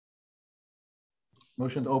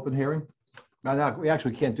Motion to open hearing? No, we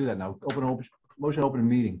actually can't do that now. Motion to open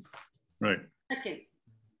meeting. Right. Second.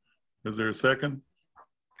 Is there a second?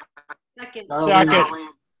 Second. Second.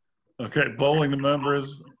 Okay, polling the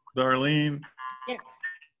members. Darlene, Yes.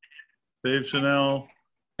 Dave Chanel,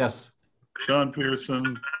 Yes. Sean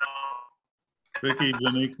Pearson, Vicky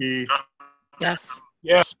Janicki, Yes.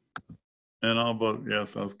 Yes. and I'll vote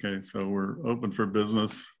yes. Okay, so we're open for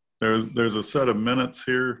business. There's a set of minutes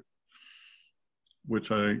here,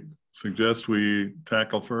 which I suggest we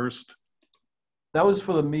tackle first. That was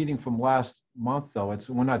for the meeting from last month, though.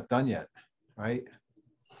 We're not done yet, right?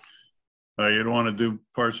 You don't want to do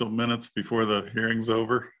partial minutes before the hearing's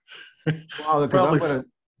over? Well, Probably-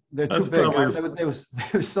 they're too that's big. probably- They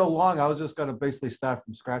were so long. I was just going to basically start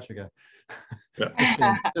from scratch again.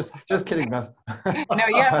 Yeah. just kidding, Beth. No,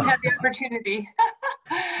 you haven't had the opportunity.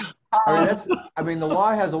 I mean, the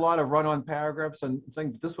law has a lot of run-on paragraphs, and I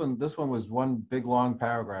think this one was one big long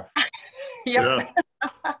paragraph. Yep.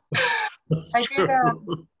 Yeah. That's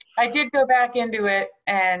true. I did go back into it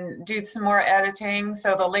and do some more editing.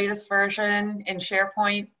 So the latest version in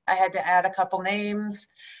SharePoint, I had to add a couple names.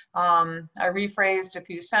 I rephrased a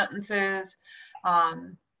few sentences.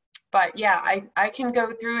 But yeah, I can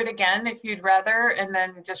go through it again if you'd rather, and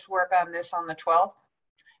then just work on this on the 12th.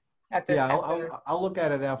 I'll look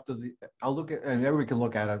at it after I'll look at, and everybody can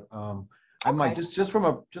look at it. I might Okay. just from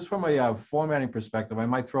a formatting perspective, I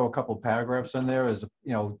might throw a couple paragraphs in there as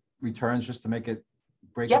returns, just to make it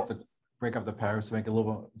break up the paragraphs, to make it a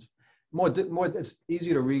little more. It's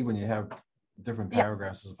easier to read when you have different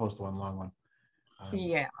paragraphs as opposed to one long one.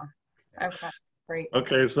 Yeah. Okay. Great.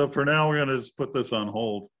 Okay, so for now, we're gonna just put this on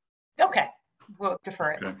hold. Okay. We'll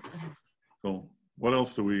defer it. Okay, cool. What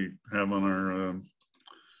else do we have on our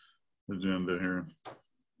agenda here?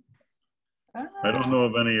 I don't know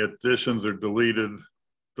of any additions or deletions.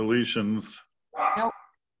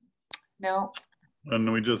 No.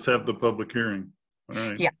 And we just have the public hearing. All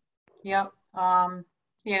right. Yeah. Yep.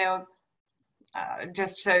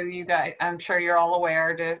 Just so you guys, I'm sure you're all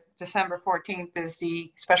aware, December 14th is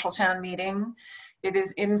the special town meeting. It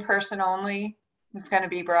is in person only. It's going to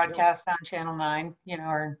be broadcast on Channel 9,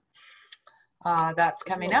 that's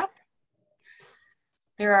coming up.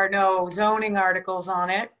 There are no zoning articles on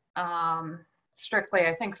it. Strictly,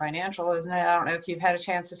 I think, financial, isn't it? I don't know if you've had a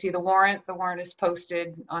chance to see the warrant. The warrant is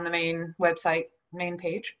posted on the main website, main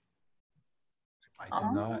page. I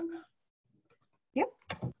did not. Yep.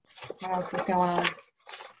 What else is going on?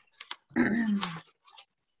 I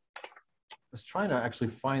was trying to actually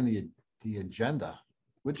find the agenda.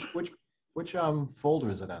 Which folder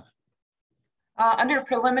is it in? Under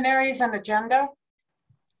preliminaries and agenda,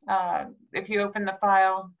 if you open the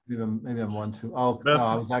file. Maybe I'm one too. Oh, no,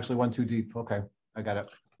 I was actually one too deep. Okay, I got it.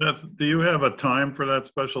 Beth, do you have a time for that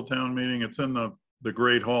special town meeting? It's in the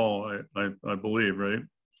Great Hall, I believe, right?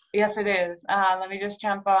 Yes, it is. Let me just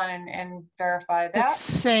jump on and verify that. It's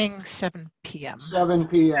saying 7 p.m. 7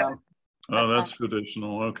 p.m. Oh, that's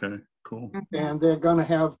traditional. Okay, cool. And they're going to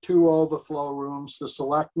have 2 overflow rooms, the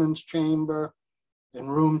Selectmen's Chamber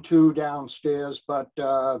and room 2 downstairs, but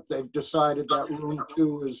they've decided that room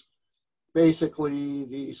 2 is basically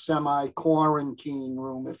the semi-quarantine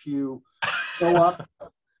room. If you go up,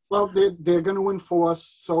 well, they're going to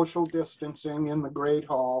enforce social distancing in the Great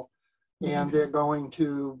Hall, and they're going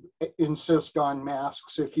to insist on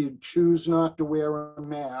masks. If you choose not to wear a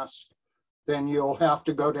mask, then you'll have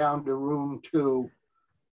to go down to room 2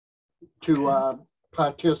 to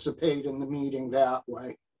participate in the meeting that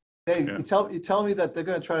way. Dave, Yeah. you tell me that they're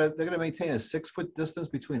going to maintain a 6-foot distance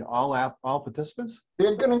between all participants?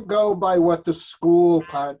 They're going to go by what the school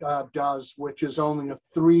does, which is only a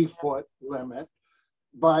 3-foot limit.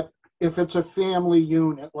 But if it's a family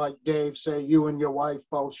unit, like Dave, say you and your wife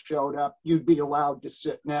both showed up, you'd be allowed to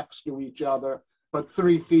sit next to each other, but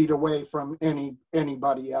 3 feet away from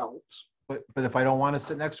anybody else. But if I don't want to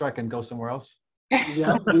sit next to her, I can go somewhere else?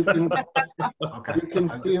 Yeah, you Okay.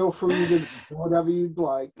 can feel free to do whatever you'd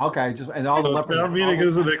like. Okay, and all the The lepers. town meeting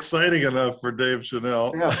isn't exciting enough for Dave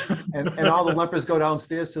Chanel. Yeah, and all the lepers go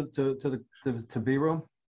downstairs to the B room?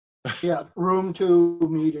 Yeah, room 2,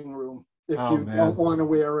 meeting room, if Oh, you man. don't want to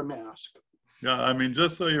wear a mask. Yeah, I mean,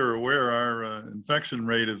 just so you're aware, our infection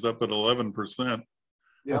rate is up at 11%.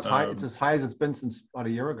 It's as high as it's been since about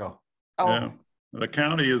a year ago. Oh, Yeah, the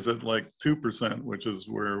county is at like 2%, which is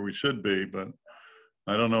where we should be, but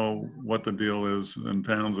I don't know what the deal is in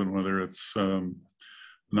Townsend, whether it's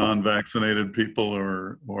non-vaccinated people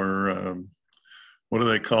or what do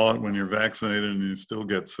they call it when you're vaccinated and you still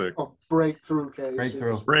get sick? Oh, breakthrough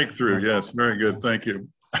cases. Breakthrough, yes, very good, Yeah. thank you.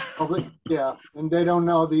 Yeah, and they don't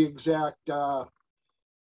know the exact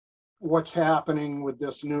what's happening with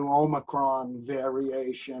this new Omicron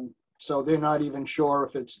variation. So they're not even sure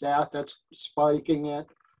if it's that's spiking it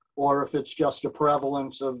or if it's just a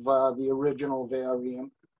prevalence of the original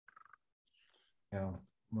variant. Yeah,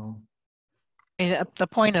 well, And the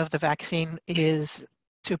point of the vaccine is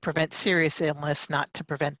to prevent serious illness, not to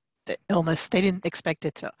prevent the illness. They didn't expect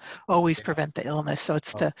it to always prevent the illness. So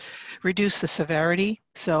it's to reduce the severity.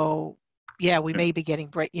 So yeah, we may be getting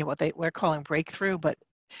what we're calling breakthrough, but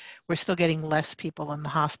we're still getting less people in the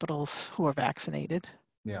hospitals who are vaccinated.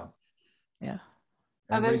 yeah. Yeah.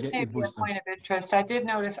 Now, Everybody this get may your be a booster. point of interest. I did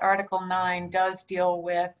notice Article 9 does deal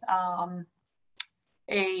with the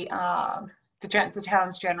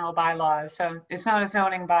town's general bylaws. So it's not a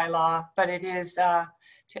zoning bylaw, but it is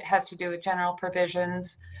has to do with general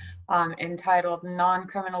provisions entitled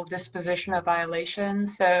non-criminal disposition of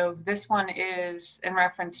violations. So this one is in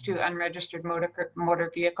reference to unregistered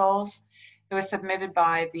motor vehicles. It was submitted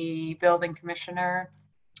by the building commissioner.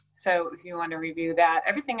 So if you want to review that,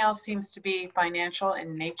 everything else seems to be financial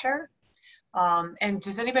in nature. And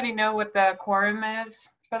does anybody know what the quorum is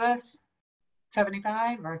for this?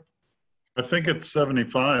 75 or? I think it's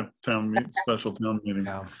 75 special town meeting.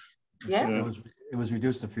 Yeah. Yeah. It was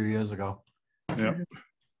reduced a few years ago. Yeah.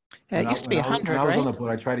 Yeah, it used to be 100, When I was on the right?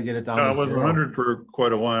 board, I tried to get it down to It was 0. 100 for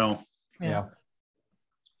quite a while. Yeah.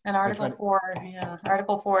 And Article 4,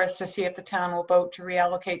 Article 4 is to see if the town will vote to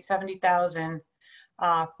reallocate 70,000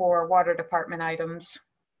 for water department items,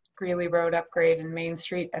 Greeley Road upgrade and Main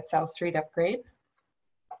Street at South Street upgrade.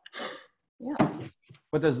 Yeah.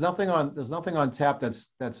 But there's nothing on tap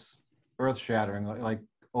that's earth shattering, like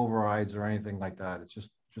overrides or anything like that. It's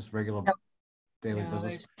just regular daily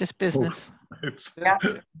business. Just business. Yeah.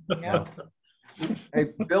 Yeah. Hey,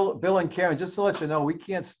 Bill and Karen, just to let you know, we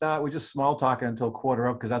can't start. We're just small talking until quarter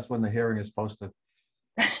up because that's when the hearing is posted.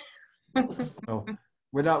 So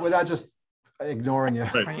we're not just ignoring you.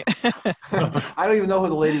 Right. I don't even know who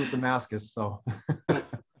the lady with the mask is. So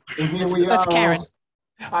And here we That's are. Karen.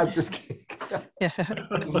 I'm just kidding.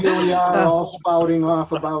 Here we are all spouting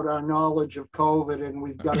off about our knowledge of COVID, and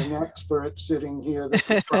we've got an expert sitting here that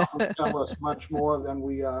can probably tell us much more than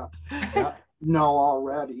we know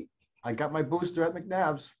already. I got my booster at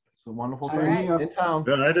McNabb's. It's a wonderful All thing right. in town.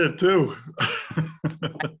 Yeah, I did too.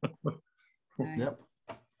 Yep.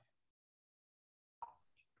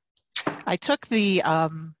 I took the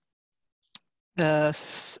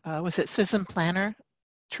was it Citizen Planner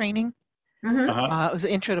training? Mhm. It was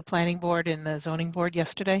the intro to planning board and the zoning board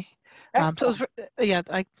yesterday. So it was,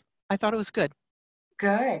 I thought it was good.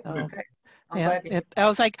 Good. So, Good. I'm yeah, glad I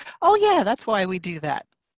was like, oh yeah, that's why we do that.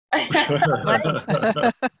 Right.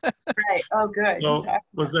 Oh, good. So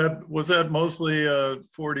was that mostly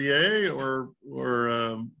 40A or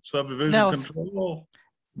subdivision control?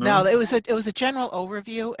 No, it was a general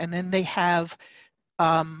overview, and then they have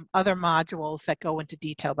other modules that go into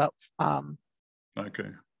detail about Okay.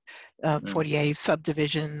 40A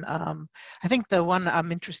subdivision. I think the one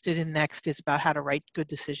I'm interested in next is about how to write good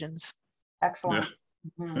decisions. Excellent.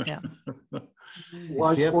 Yeah. Mhm. Yeah.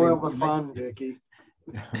 Why Yeah, spoil we the make- fun, Vicki?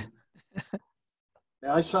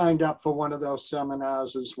 I signed up for one of those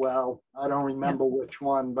seminars as well. I don't remember which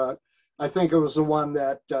one, but I think it was the one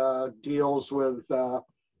that deals with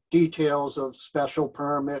details of special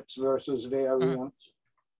permits versus variants.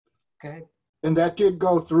 Good. And that did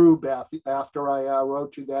go through, Beth. After I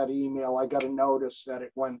wrote you that email, I got a notice that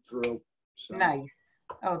it went through. So. Nice.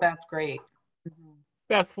 Oh, that's great. Mhm.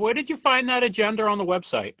 Beth, where did you find that agenda on the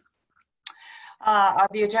website?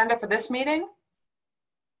 The agenda for this meeting?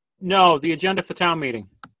 No, the agenda for town meeting.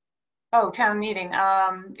 Oh, town meeting.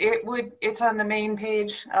 It's on the main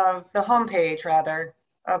page of the homepage, rather,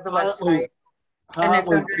 of the website. And it's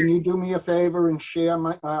Hartley, under- can you do me a favor and share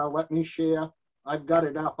my, let me share? I've got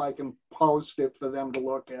it up. I can post it for them to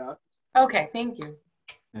look at. Okay, thank you.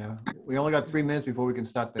 Yeah, we only got 3 minutes before we can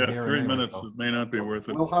start the Yeah, hearing. 3 anyway, minutes. so. It may not be worth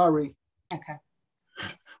it. We'll hurry. Okay.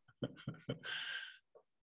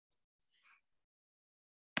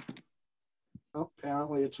 Oh,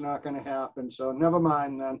 apparently it's not going to happen, so never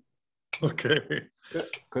mind then. Okay.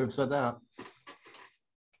 Could have said that.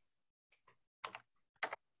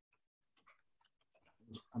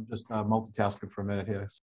 I'm just multitasking for a minute here.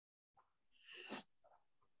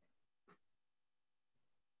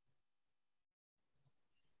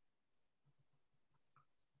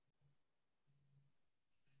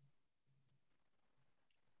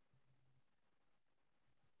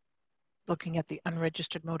 Looking at the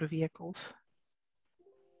unregistered motor vehicles.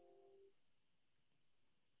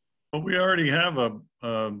 Well, we already have a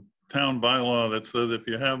town bylaw that says if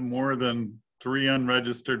you have more than 3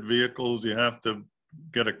 unregistered vehicles, you have to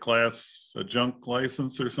get a junk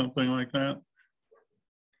license or something like that?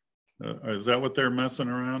 Is that what they're messing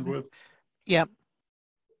around with? Yep.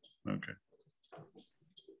 Okay.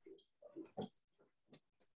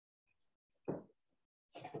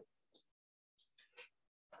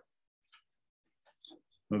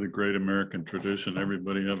 Another great American tradition,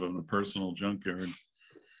 everybody having a personal junkyard.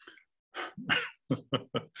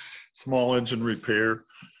 Small engine repair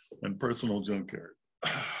and personal junkyard.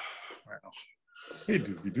 Wow. Hey,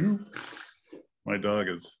 doobie-doo. My dog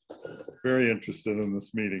is very interested in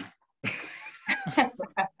this meeting.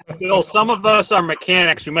 Bill, some of us are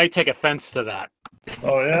mechanics. We might take offense to that.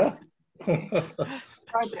 Oh, yeah?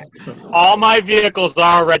 All my vehicles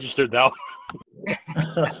are registered, though.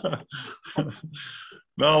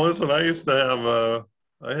 No, listen, I used to have,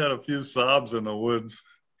 I had a few Saabs in the woods.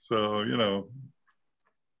 So, you know.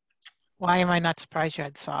 Why am I not surprised you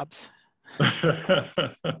had Saabs?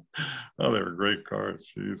 Oh, they were great cars.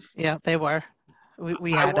 Jeez. Yeah, they were.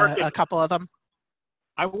 We had a couple of them.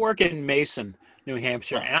 I work in Mason, New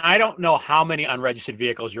Hampshire, and I don't know how many unregistered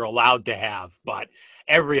vehicles you're allowed to have, but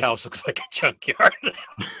every house looks like a junkyard.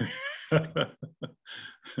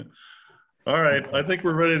 All right, I think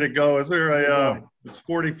we're ready to go. Is there a, it's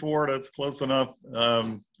 44, that's close enough.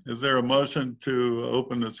 Is there a motion to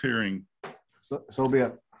open this hearing? So be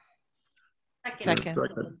it. Second.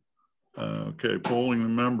 Second. Okay, polling the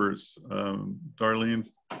members. Darlene,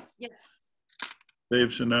 Yes.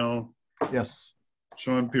 Dave Chanel, Yes.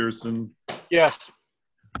 Sean Pearson, Yes.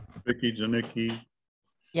 Vicky Janicki,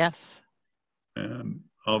 Yes. and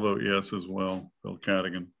I'll vote yes as well, Bill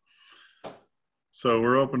Cadigan. So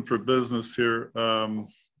we're open for business here. The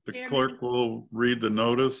Chairman. clerk will read the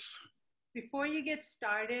notice. Before you get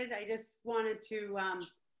started, I just wanted to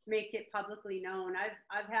make it publicly known.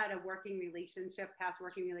 I've had a working relationship, past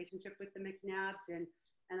working relationship with the McNabbs and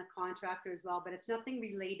the contractor as well, but it's nothing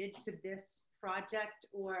related to this project,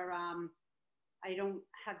 or I don't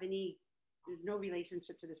have any, there's no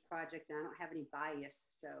relationship to this project, and I don't have any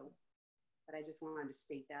bias, so, but I just wanted to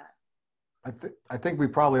state that. I think we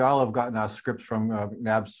probably all have gotten our scripts from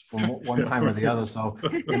McNabb's from one time or the other. So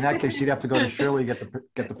in that case, you'd have to go to Shirley to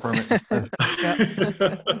get the permit.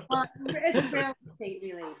 Well, it's real estate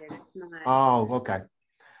related. It's not. Oh, okay.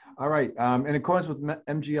 All right. In accordance with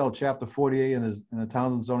MGL Chapter 48 and the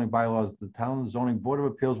Townsend zoning bylaws, the Townsend Zoning Board of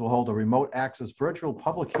Appeals will hold a remote access virtual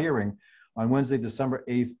public hearing on Wednesday, December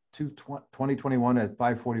 8th, 2021 at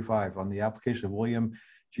 5:45 on the application of William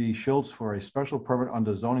G. Schultz for a special permit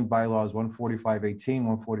under zoning bylaws 145:18,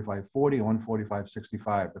 145:40, and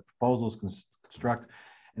 145:65. The proposal is construct,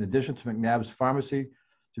 in addition to McNabb's Pharmacy,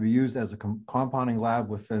 to be used as a compounding lab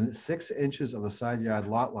within 6 inches of the side yard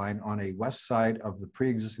lot line on a west side of the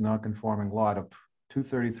pre-existing non-conforming lot of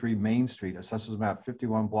 233 Main Street, Assessors Map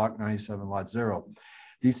 51, Block 97, Lot 0,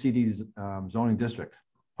 DCD zoning district.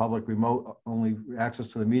 Public remote only access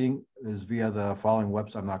to the meeting is via the following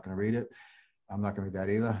website. I'm not going to read it. I'm not going to read that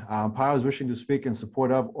either. Parties wishing to speak in support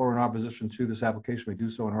of or in opposition to this application may do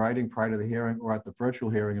so in writing prior to the hearing or at the virtual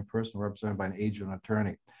hearing in person represented by an agent or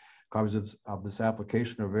attorney. Copies of this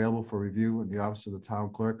application are available for review in the office of the town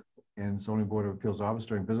clerk and zoning board of appeals office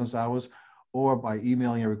during business hours, or by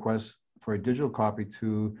emailing a request for a digital copy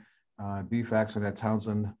to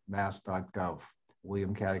bfaxon@townsendmass.gov.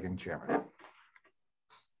 William Cadigan, Chairman.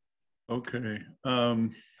 Okay.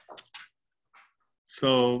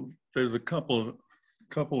 So there's a couple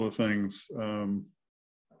of things.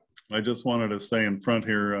 I just wanted to say in front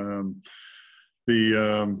here,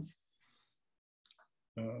 the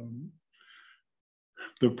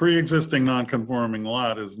pre-existing non-conforming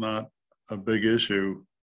lot is not a big issue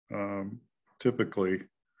typically,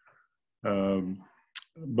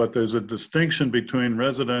 but there's a distinction between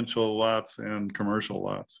residential lots and commercial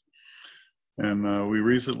lots. And we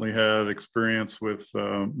recently had experience with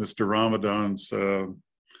Mr. Ramadan's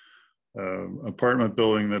apartment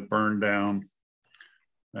building that burned down.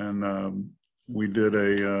 And we did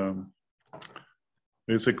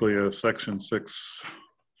basically a Section 6,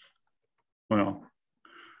 well,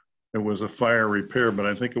 it was a fire repair, but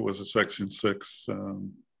I think it was a Section 6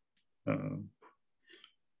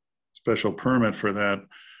 special permit for that.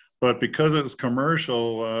 But because it was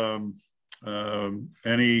commercial,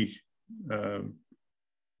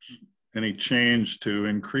 any change to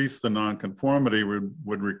increase the nonconformity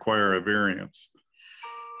would require a variance.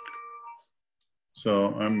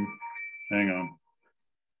 So hang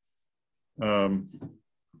on.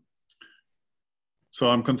 So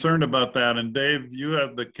I'm concerned about that. And Dave, you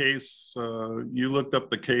have the case, you looked up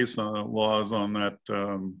the case laws on that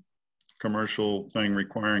commercial thing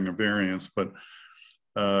requiring a variance, but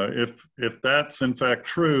If that's in fact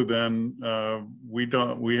true, then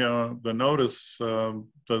the notice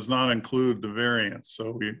does not include the variance.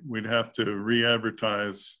 So we'd have to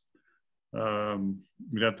re-advertise.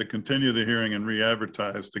 We'd have to continue the hearing and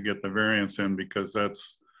re-advertise to get the variance in, because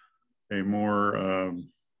that's a more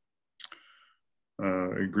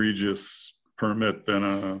egregious permit than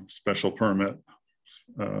a special permit.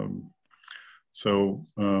 At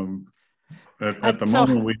the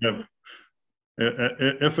moment we have,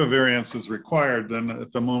 if a variance is required, then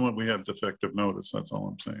at the moment we have defective notice. That's all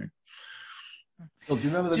I'm saying. Well, do you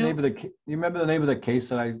remember the name of the? You remember the name of the case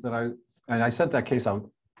that I sent that case out,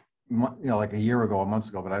 like a year ago, or months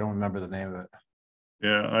ago, but I don't remember the name of it.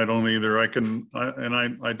 Yeah, I don't either. I'm not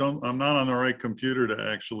on the right computer to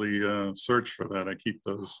actually search for that. I keep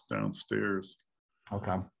those downstairs.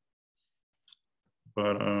 Okay.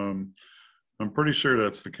 But I'm pretty sure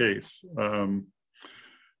that's the case. Where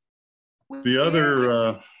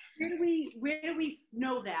do we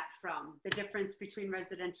know that from? The difference between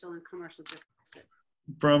residential and commercial district?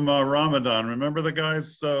 From Ramadan. Remember the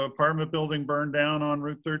guy's apartment building burned down on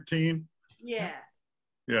Route 13? Yeah.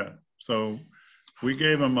 Yeah. So we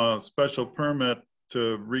gave him a special permit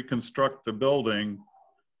to reconstruct the building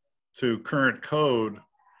to current code,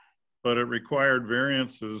 but it required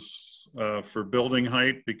variances for building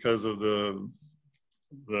height because of the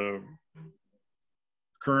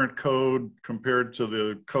current code compared to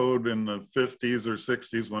the code in the 50s or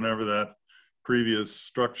 60s, whenever that previous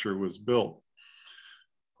structure was built.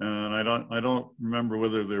 And I don't remember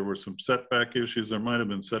whether there were some setback issues. There might have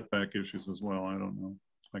been setback issues as well. I don't know.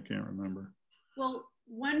 I can't remember. Well,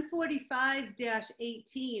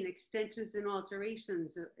 145-18 extensions and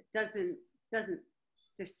alterations doesn't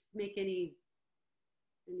just make any,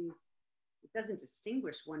 it doesn't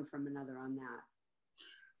distinguish one from another on that.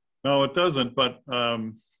 No, it doesn't. But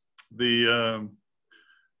the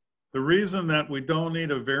reason that we don't need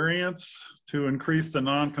a variance to increase the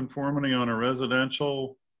nonconformity on a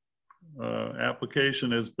residential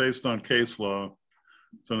application is based on case law.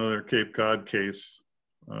 It's another Cape Cod case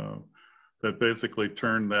that basically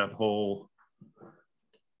turned that whole.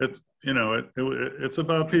 It's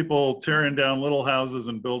about people tearing down little houses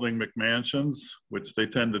and building McMansions, which they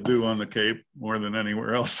tend to do on the Cape more than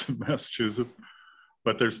anywhere else in Massachusetts.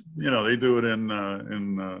 But there's, they do it in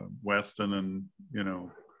Weston and,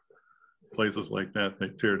 places like that. They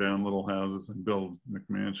tear down little houses and build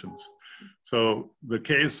McMansions. So the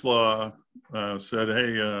case law said,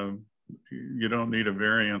 hey, you don't need a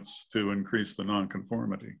variance to increase the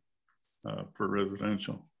nonconformity for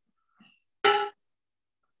residential.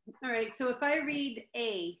 All right, so if I read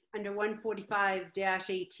A under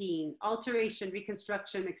 145-18, alteration,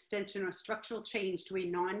 reconstruction, extension, or structural change to a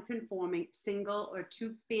non-conforming single or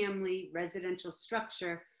two-family residential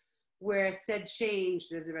structure where said change,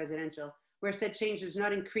 there's a residential, where said change does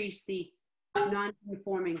not increase the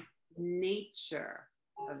non-conforming nature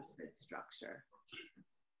of said structure.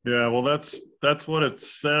 Yeah, well, that's what it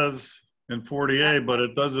says in 40A, but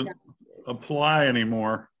it doesn't apply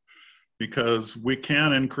anymore, because we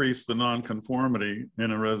can increase the nonconformity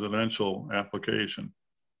in a residential application.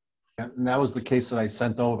 And that was the case that I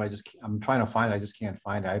sent over. I'm trying to find it. I just can't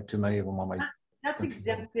find it. I have too many of them on my. That's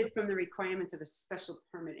exempted from the requirements of a special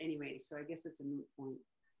permit anyway, so I guess it's a moot point.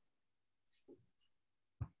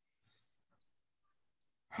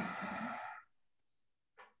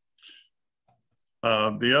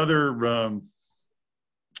 The other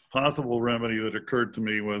possible remedy that occurred to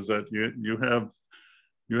me was that you have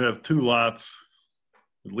two lots,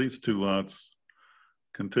 at least two lots,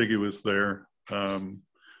 contiguous there.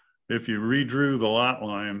 If you redrew the lot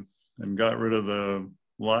line and got rid of the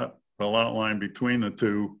lot line between the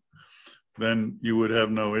two, then you would have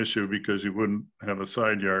no issue because you wouldn't have a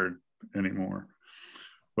side yard anymore.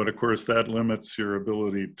 But of course, that limits your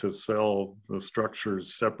ability to sell the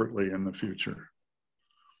structures separately in the future.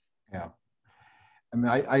 Yeah. I mean,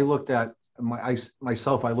 I looked at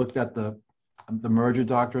myself, I looked at the merger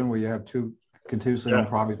doctrine where you have two contiguously owned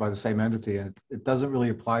properties by the same entity, and it doesn't really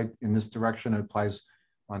apply in this direction. It applies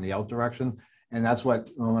on the out direction. And that's what,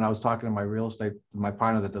 when I was talking to my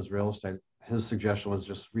partner that does real estate, his suggestion was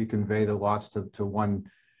just reconvey the lots to one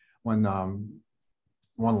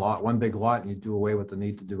big lot, and you do away with the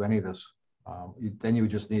need to do any of this. Then you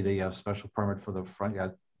would just need a special permit for the front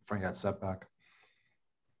yard setback.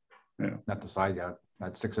 Yeah. Not the side yard,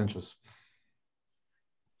 at 6 inches.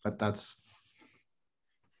 But that's.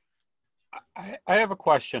 I have a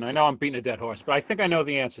question. I know I'm beating a dead horse, but I think I know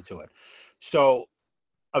the answer to it. So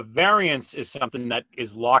a variance is something that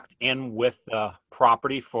is locked in with the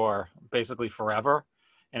property for basically forever.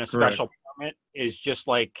 And a special permit is just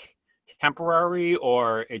like temporary,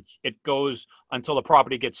 or it goes until the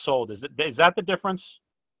property gets sold? Is that the difference?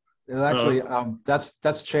 Actually,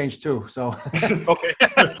 that's changed too. So, Okay.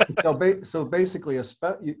 so basically,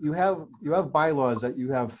 you have bylaws that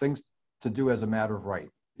you have things to do as a matter of right.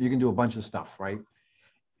 You can do a bunch of stuff, right?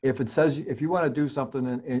 If it says, if you want to do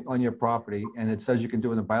something on your property and it says you can do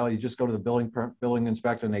it in the bylaw, you just go to the building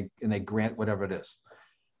inspector and they grant whatever it is.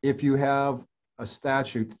 If you have a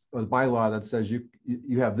statute or the bylaw that says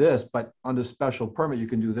you have this, but under special permit, you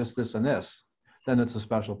can do this, this, and this, then it's a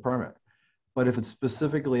special permit. But if it's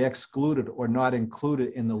specifically excluded or not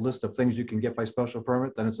included in the list of things you can get by special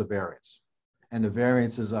permit, then it's a variance. And the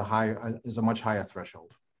variance is a much higher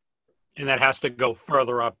threshold. And that has to go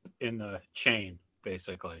further up in the chain,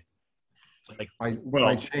 basically. Like, by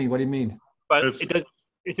chain, what do you mean? but is it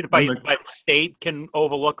by the state can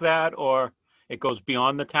overlook that, or it goes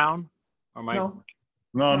beyond the town? Or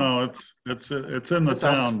No, it's in the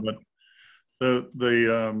town, but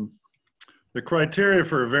the criteria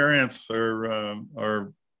for a variance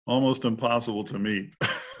are almost impossible to meet.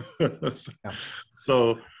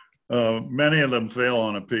 So many of them fail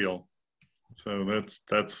on appeal. So that's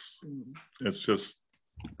just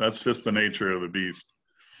the nature of the beast.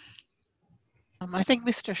 I think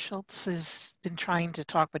Mr. Schultz has been trying to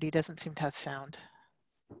talk, but he doesn't seem to have sound.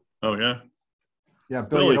 Oh yeah. Yeah,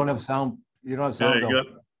 Bill, Really? you don't have sound. You don't have sound, Bill.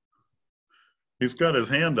 He's got his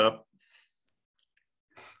hand up.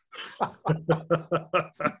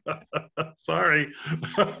 Sorry.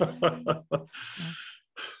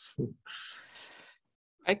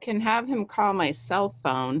 I can have him call my cell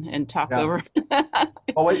phone and talk over.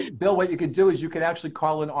 Oh, wait, Bill, what you could do is you could actually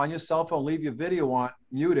call in on your cell phone, leave your video on,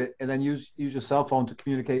 mute it, and then use your cell phone to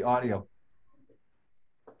communicate audio.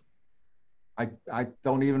 I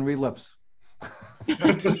don't even read lips.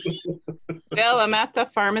 Bill, I'm at the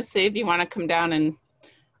pharmacy if you want to come down and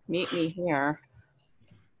meet me here.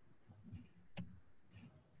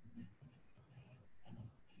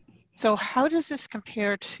 So how does this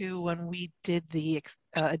compare to when we did the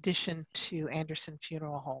addition to Anderson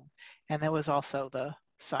Funeral Home? And that was also the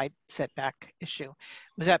side setback issue.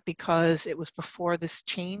 Was that because it was before this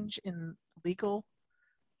change in legal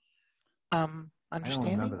understanding? I don't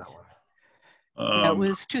remember that one. Yeah, it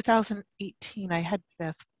was 2018. I had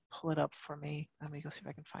Beth pull it up for me. Let me go see if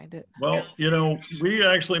I can find it. Well, we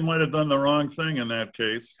actually might have done the wrong thing in that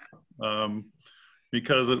case,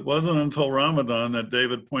 because it wasn't until Ramadan that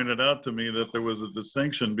David pointed out to me that there was a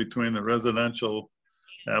distinction between the residential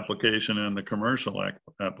application and the commercial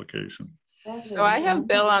application. So I have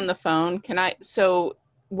Bill on the phone. So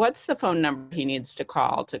what's the phone number he needs to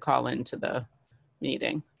call into the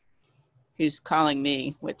meeting? He's calling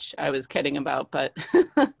me, which I was kidding about, but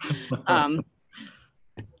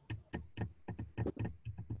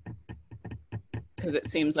because it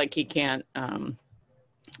seems like he can't,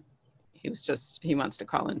 he wants to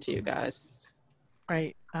call into you guys.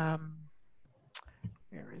 Right. Where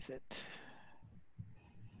is it?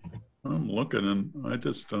 I'm looking and I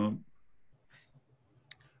just don't.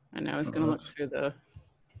 I know, I was going to look through the.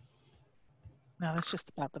 No, that's just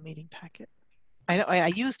about the meeting packet. I know I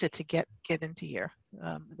used it to get into here.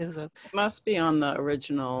 There's a. It must be on the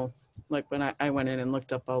original, like when I went in and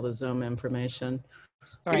looked up all the Zoom information.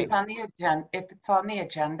 Right. It's on the agenda. If it's on the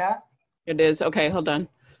agenda. It is. Okay, hold on.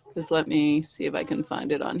 Just let me see if I can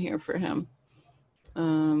find it on here for him.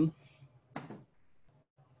 Are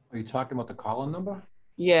you talking about the call-in number?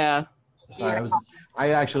 Yeah. Sorry, I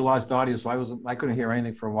actually lost audio, so I couldn't hear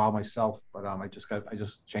anything for a while myself. But I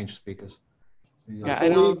just changed speakers. Yeah, I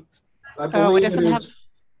don't. I believe it doesn't is.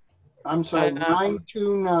 I'm sorry,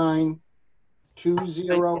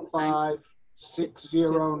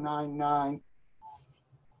 929-205-6099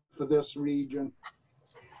 for this region.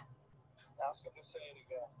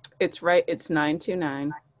 It's right. It's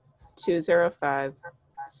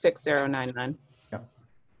 929-205-6099. Yep.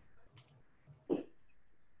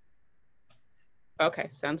 Okay,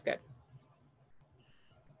 sounds good.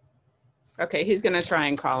 Okay, he's gonna try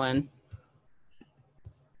and call in.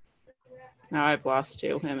 Now I've lost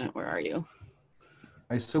you. Wait a minute, where are you?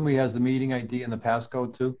 I assume he has the meeting ID and the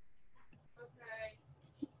passcode too?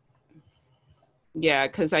 Yeah,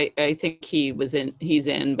 because I think he's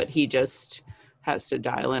in, but he just has to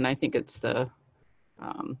dial in. I think it's the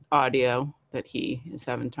audio that he is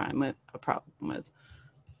having a problem with.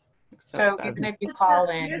 So even if you call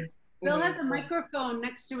in. Bill has a microphone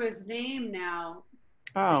next to his name now.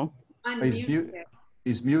 Oh.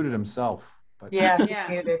 He's muted himself. But Yeah, he's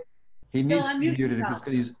muted. He needs to be muted. If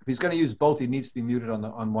he's going to use both, he needs to be muted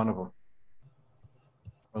on one of them.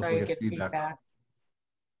 So you get feedback.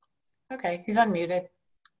 Okay, he's unmuted.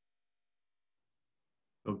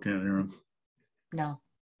 Still can't hear him. No.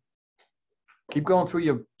 Keep going through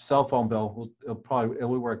your cell phone, Bill.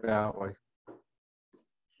 It'll work that way.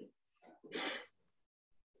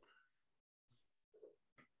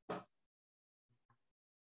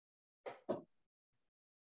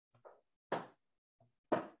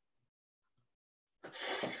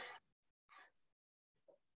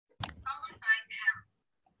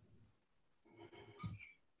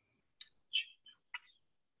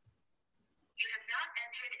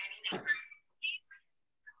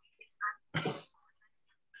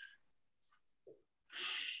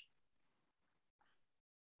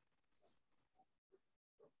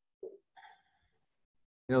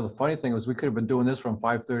 You know, the funny thing was we could have been doing this from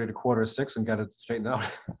 5:30 to 5:45 and got it straightened out.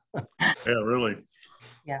 Yeah, really.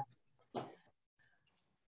 Yeah.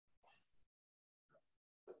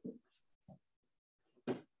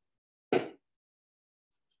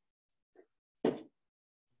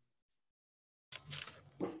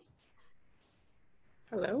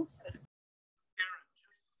 Hello?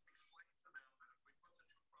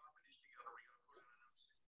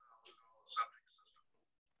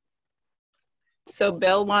 So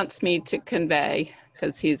Bill wants me to convey,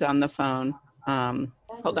 because he's on the phone.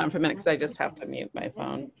 Hold on for a minute, because I just have to mute my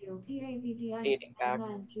phone. Feeding back.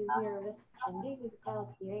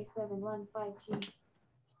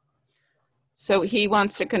 So he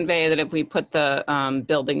wants to convey that if we put the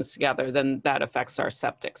buildings together, then that affects our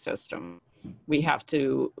septic system. We have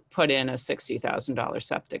to put in a $60,000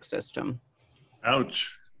 septic system.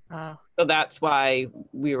 Ouch. So that's why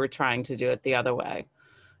we were trying to do it the other way.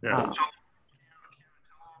 Yeah.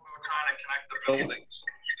 Trying to connect the buildings.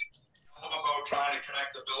 About trying to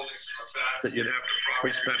connect the buildings to the fact that you'd have to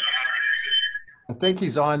probably spend I think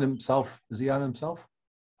he's on himself. Is he on himself?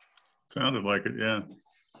 Sounded like it, yeah.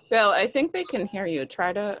 Bill, I think they can hear you.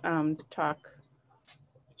 Try to talk.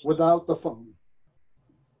 Without the phone.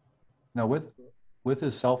 No, with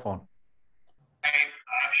his cell phone. Can you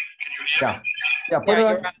hear Yeah. me? Yeah, put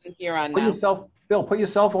Yeah, it on, you're on put now. yourself, Bill, put your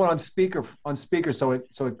cell phone on speaker so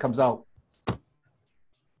it comes out.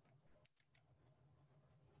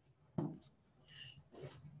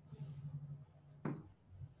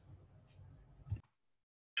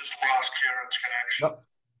 Just lost Karen's connection. Yep,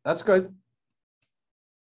 that's good.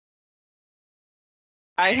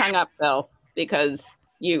 I hung up, Bill, because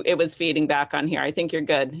it was feeding back on here. I think you're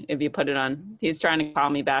good if you put it on. He's trying to call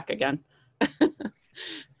me back again.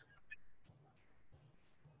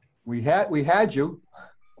 We had you.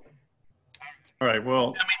 All right,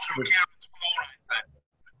 well, Let me through Karen's phone, I think.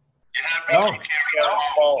 You had me No. through Karen's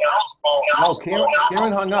phone. No,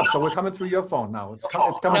 Karen hung up, so we're coming through your phone now. It's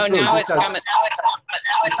coming No, through. now Just it's coming.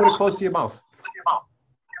 just put it close to your mouth.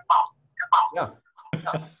 Yeah.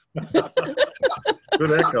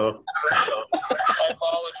 good echo. I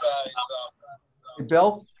apologize. Hey,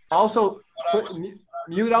 Bill, also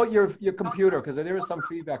mute out your computer because there is some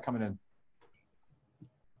feedback coming in.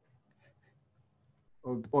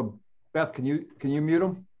 Or Beth, can you mute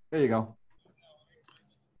him? There you go.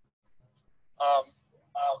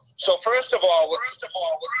 So first of all,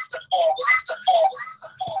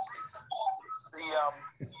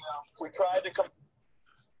 we tried to come.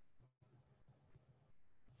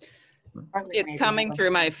 It's coming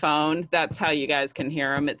through my phone. That's how you guys can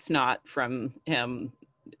hear him. It's not from him.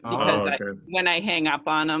 Because Oh, okay. when I hang up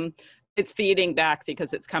on him, it's feeding back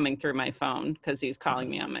because it's coming through my phone because he's calling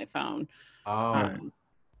me on my phone. Oh,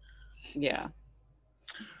 Yeah.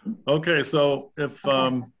 Okay, so if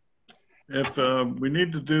we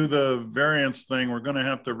need to do the variance thing, we're going to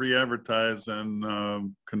have to re-advertise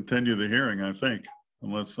and continue the hearing, I think,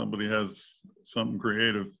 unless somebody has something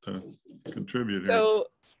creative to contribute here. So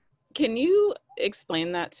can you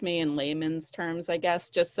explain that to me in layman's terms, I guess,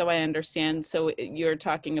 just so I understand? So you're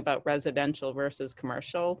talking about residential versus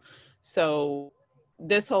commercial. So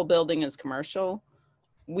this whole building is commercial.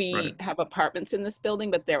 We Right. have apartments in this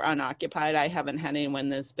building, but they're unoccupied. I haven't had anyone in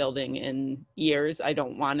this building in years. I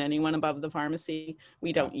don't want anyone above the pharmacy.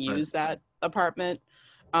 We don't use that apartment.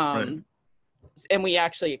 Right. And we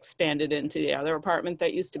actually expanded into the other apartment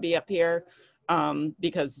that used to be up here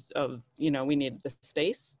because of, we needed the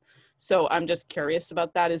space. So I'm just curious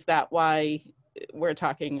about that. Is that why we're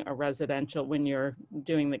talking a residential when you're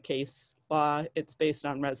doing the case law? It's based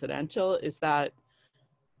on residential. Is that?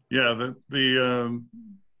 Yeah, the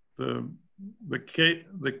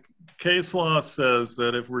case law says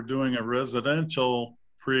that if we're doing a residential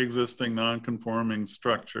pre-existing non-conforming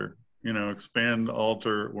structure, expand,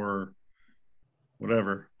 alter, or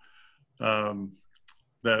whatever,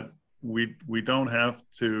 that we don't have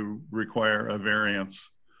to require a variance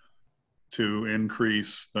to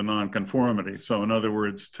increase the nonconformity. So in other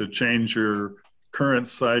words, to change your current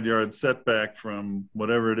side yard setback from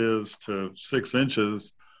whatever it is to 6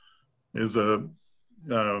 inches is a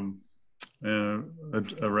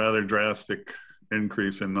rather drastic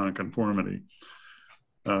increase in nonconformity.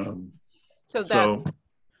 So that's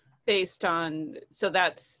based on, so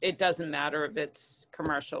that's, it doesn't matter if it's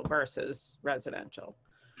commercial versus residential.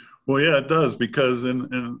 Well, yeah, it does, because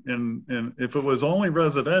in if it was only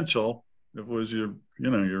residential, if it was your,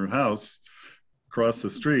 your house across the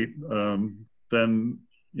street, then,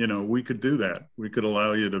 we could do that. We could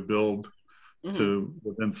allow you to build to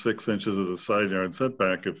within 6 inches of the side yard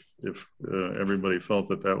setback if everybody felt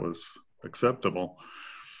that that was acceptable.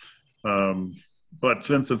 But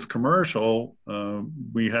since it's commercial,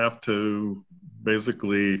 we have to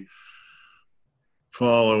basically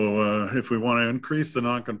follow, if we want to increase the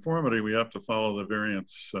nonconformity, we have to follow the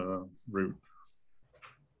variance route.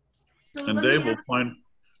 So And let me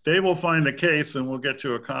Dave will find the case, and we'll get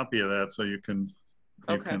you a copy of that so you can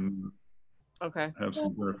have some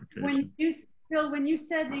verification. When you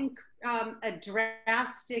said a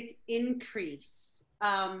drastic increase,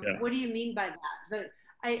 what do you mean by that?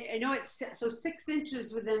 I know it's so 6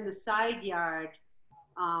 inches within the side yard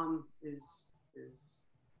is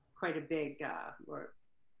quite a big or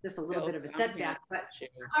just a little bit of a setback, but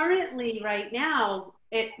currently right now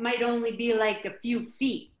it might only be like a few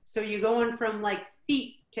feet. So you're going from like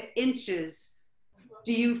feet to inches.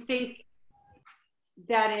 Do you think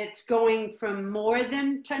that it's going from more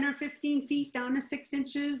than 10 or 15 feet down to 6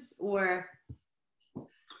 inches, or?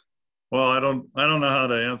 Well, I don't know how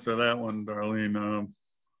to answer that one, Darlene.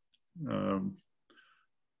 I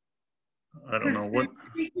don't know what.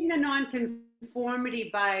 Increasing the nonconformity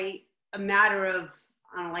by a matter of,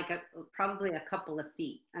 I don't know, probably a couple of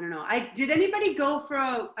feet. I don't know. Did anybody go for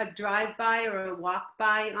a drive-by or a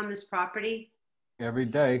walk-by on this property? Every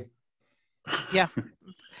day. Yeah.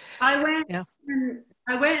 I went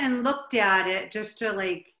and looked at it just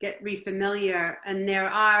to get refamiliar, and there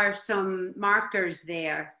are some markers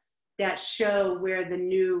there that show where the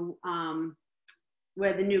new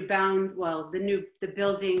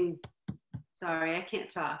building. Sorry, I can't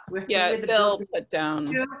talk. Bill put down.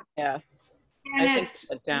 Yeah, and I think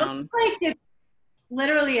put down. Looks like it's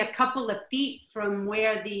literally a couple of feet from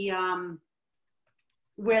where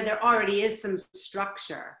where there already is some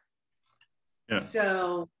structure. Yeah.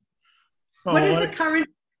 So, what is the current?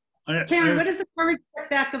 Karen, what is the current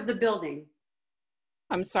setback of the building?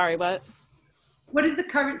 I'm sorry, what? What is the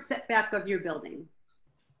current setback of your building?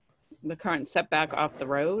 The current setback off the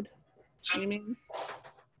road, you mean?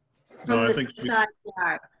 No, I think side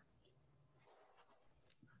yard.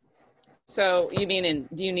 So you mean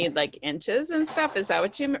do you need like inches and stuff? Is that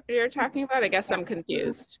what you're talking about? I guess I'm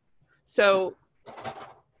confused. So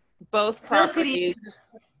both properties.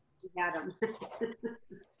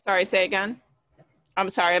 Sorry, say again. I'm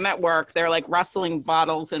sorry, I'm at work. They're like rustling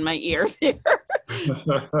bottles in my ears here. What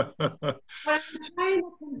I'm trying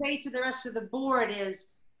to convey to the rest of the board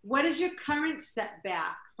is, what is your current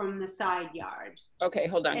setback from the side yard? Okay,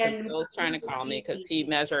 hold on, because Bill's trying to call me because he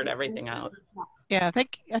measured everything out. Yeah, I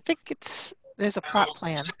think there's a plot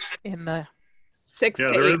plan in the 6 to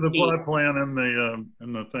 8 there is a feet. plot plan in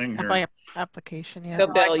the thing here. by application. Yeah. So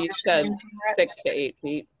Bill, you said 6 to 8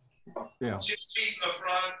 feet. Yeah. 6 feet in the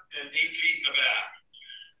front and 8 feet in the back.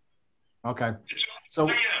 Okay. It's So on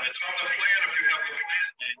the plan if you have the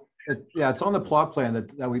plan. yeah, it's on the plot plan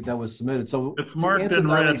that was submitted. So It's marked in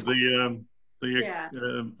red. The Yeah.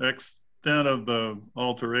 extent of the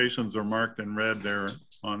alterations are marked in red there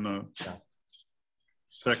on the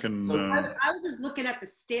second. I was just looking at the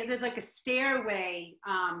stair. There's like a stairway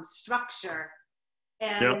structure,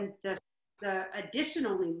 and the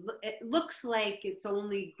additionally, it looks like it's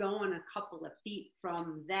only going a couple of feet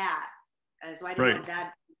from that. So I don't know if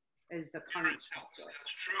that is a current structure.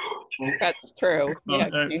 That's true. Yeah,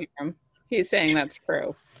 can you hear him? He's saying that's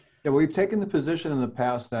true. yeah, we've taken the position in the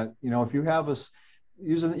past that, if you have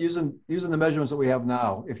using the measurements that we have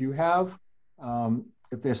now, if you have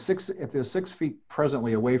if there's 6 feet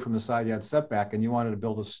presently away from the side yard setback, and you wanted to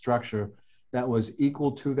build a structure that was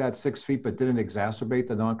equal to that 6 feet but didn't exacerbate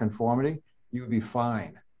the nonconformity, you would be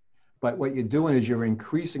fine. But what you're doing is you're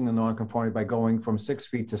increasing the nonconformity by going from 6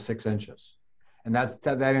 feet to 6 inches. And that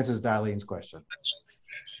answers Darlene's question.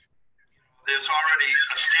 There's already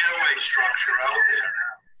a stairway structure out there.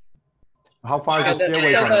 How far is the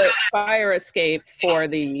stairway So from the it? fire escape for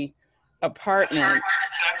the apartment.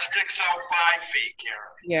 That sticks out 5 feet, Karen.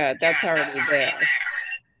 Yeah, that's already there.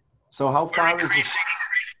 So how We're far is the, increasing.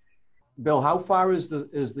 Bill, how far is the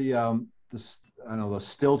I don't know, the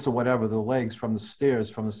stilts or whatever, the legs from the stairs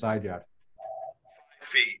from the side yard? 5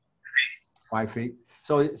 feet. 5 feet?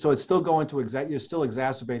 So it's still going to you're still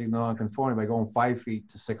exacerbating the nonconformity by going 5 feet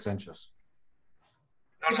to 6 inches.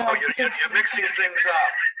 No, you're mixing things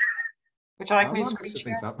up. Would you like I'm me to not screen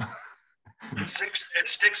mixing share? things up. It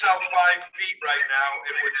sticks out 5 feet right now.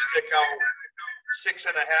 It would stick out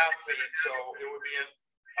 6.5 feet, so it would be a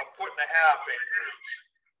 1.5 increase.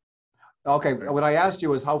 Okay, what I asked you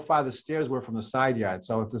was how far the stairs were from the side yard.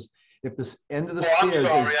 So if this end of the Oh, I'm stairs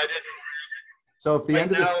sorry, is, I didn't. so if the Right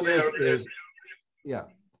end of the now, stairs they're- is, yeah.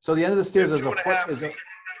 So the end of the stairs is a 2.5 foot, is feet.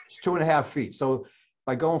 2.5 feet. So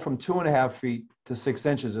by going from 2.5 feet to 6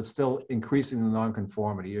 inches, it's still increasing the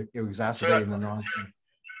nonconformity. You're exacerbating the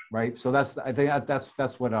right? So I think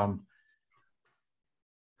that's what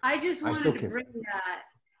I just I wanted still to can't- bring that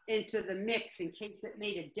into the mix in case it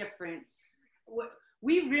made a difference.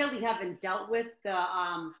 We really haven't dealt with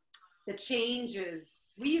the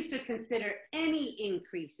changes. We used to consider any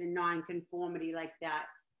increase in nonconformity like that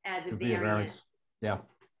as a would be a variance. Yeah.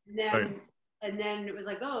 And then it was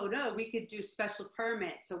like, oh no, we could do special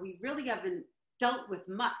permit. So we really haven't dealt with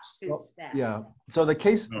much since then. Yeah. So the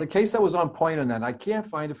case that was on point on that, I can't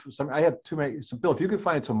find it for some. I have too many. So Bill, if you could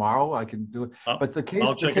find it tomorrow, I can do it. But the case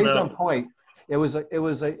on point, it was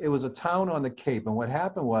a town on the Cape, and what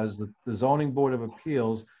happened was the zoning board of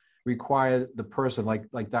appeals required the person, like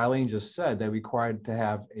Darlene just said, they required to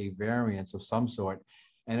have a variance of some sort,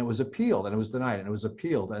 and it was appealed, and it was denied, and it was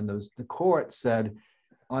appealed, and the court said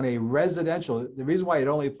on a residential, the reason why it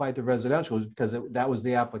only applied to residential is because that was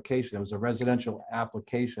the application. It was a residential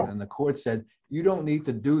application, and the court said you don't need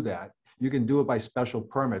to do that. You can do it by special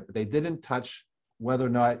permit, but they didn't touch whether or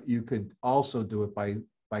not you could also do it by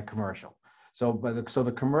commercial. So, so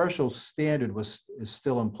the commercial standard is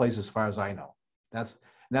still in place as far as I know. That's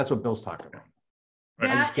what Bill's talking about. I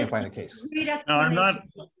just can't find a case. No, I'm not,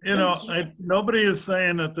 nobody is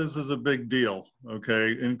saying that this is a big deal,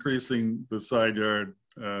 okay? Increasing the side yard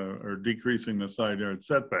or decreasing the side yard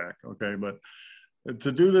setback, okay? But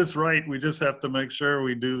to do this right, we just have to make sure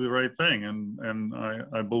we do the right thing. And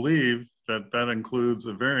I believe that includes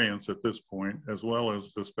a variance at this point, as well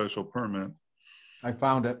as the special permit. I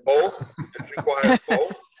found it. Both? It requires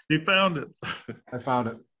both? He found it. I found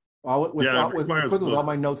it. With all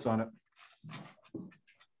my notes on it.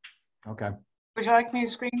 Okay. Would you like me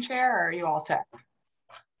to screen share or are you all set?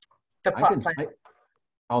 The plot plan.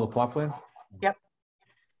 The plot plan? Yep.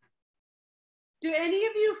 Do any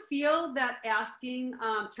of you feel that asking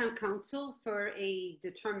town council for a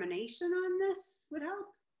determination on this would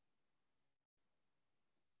help?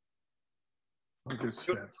 Like I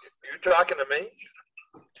said. You talking to me?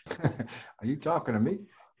 Are you talking to me?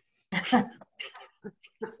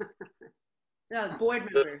 No, board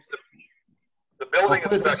members. The building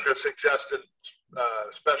inspector suggested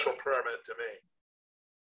special permit to me.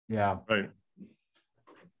 Yeah. Right.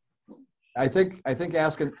 I think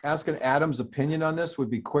asking Adam's opinion on this would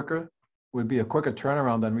be a quicker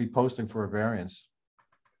turnaround than reposting for a variance.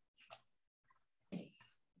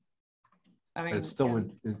 I mean, But it still yeah.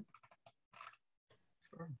 would.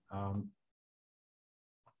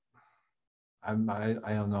 I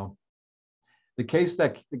don't know. The case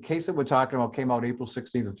that we're talking about came out April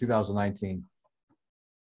 16th of 2019.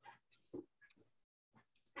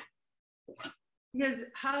 Because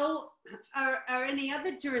how are any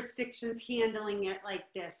other jurisdictions handling it like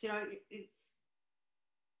this?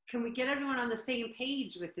 Can we get everyone on the same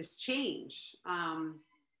page with this change?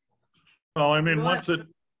 Well, I mean, once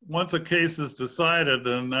a case is decided,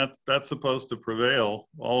 then that's supposed to prevail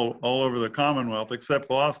all over the Commonwealth, except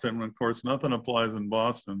Boston. Of course, nothing applies in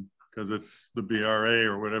Boston because it's the BRA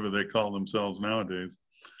or whatever they call themselves nowadays.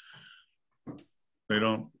 They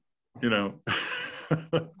don't,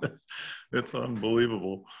 it's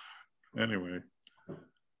unbelievable. Anyway.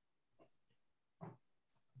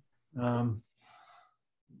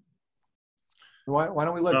 Why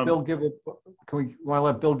don't we let Bill give it? Want to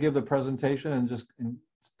let Bill give the presentation and just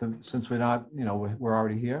since we're not, we're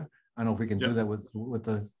already here. I don't know if we can do that with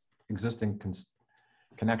the existing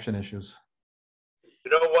connection issues. You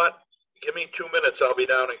know what? Give me 2 minutes. I'll be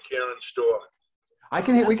down in Karen's store.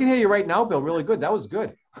 We can hear you right now, Bill. Really good. That was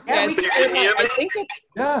good. Yeah, I think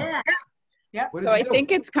Yeah. So I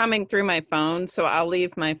think it's coming through my phone. So I'll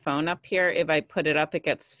leave my phone up here. If I put it up, it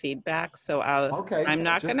gets feedback. So I'm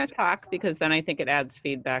not going to talk because then I think it adds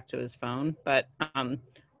feedback to his phone. But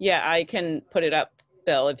yeah, I can put it up,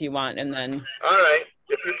 Bill, if you want. And then. All right.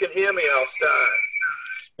 If you can hear me, I'll start.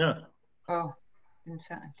 Yeah. Oh.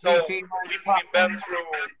 So we've been through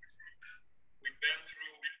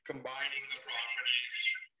combining the properties.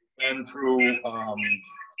 Been through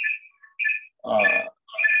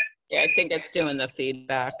Yeah, I think it's doing the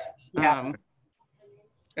feedback. Yeah.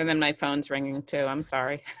 And then my phone's ringing too. I'm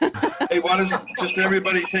sorry. Hey, why doesn't just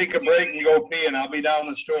everybody take a break and go pee, and I'll be down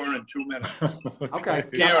the store in 2 minutes. Okay.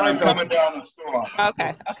 Karen, I'm coming down the store.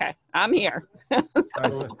 Okay. I'm here.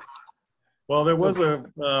 Well, there was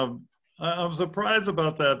I'm surprised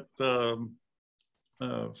about that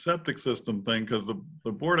septic system thing, because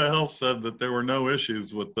the Board of Health said that there were no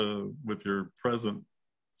issues with your present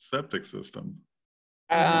septic system.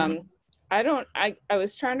 I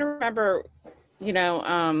was trying to remember,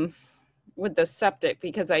 with the septic,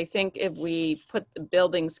 because I think if we put the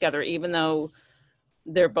buildings together, even though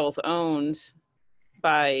they're both owned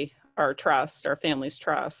by our trust, our family's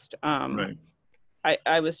trust, Right.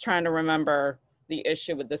 I was trying to remember the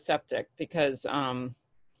issue with the septic, because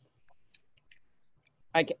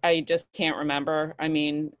I just can't remember. I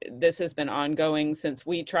mean, this has been ongoing since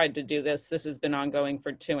we tried to do this. This has been ongoing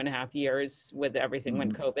for 2.5 years with everything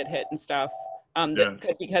when COVID hit and stuff.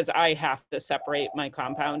 Because I have to separate my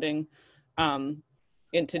compounding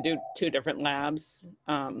into two different labs.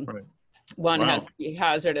 Right. One has to be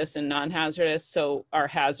hazardous and non-hazardous. So our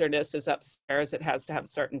hazardous is upstairs. It has to have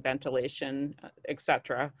certain ventilation,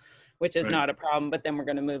 etc., which is not a problem. But then we're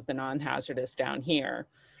going to move the non-hazardous down here.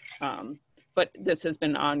 But this has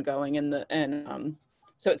been ongoing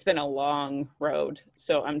so it's been a long road.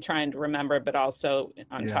 So I'm trying to remember, but also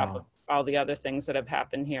on top of all the other things that have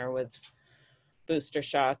happened here with booster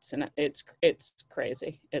shots, and it's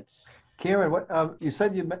crazy. It's Karen, what you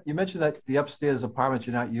said you mentioned that the upstairs apartments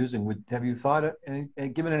you're not using. Have you thought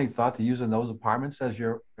given any thought to using those apartments as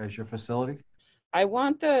your facility? I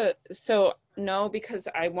want no, because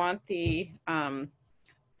I want the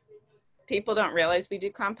people don't realize we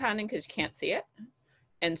do compounding because you can't see it.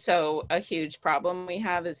 And so a huge problem we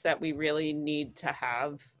have is that we really need to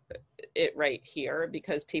have it right here,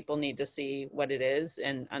 because people need to see what it is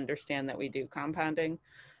and understand that we do compounding.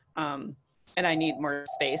 And I need more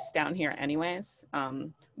space down here anyways.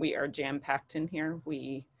 We are jam-packed in here.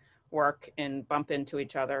 We work and bump into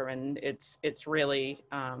each other, and it's really,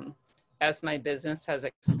 as my business has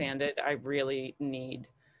expanded, I really need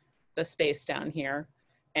the space down here.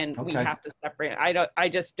 And we have to separate. I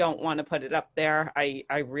just don't want to put it up there. I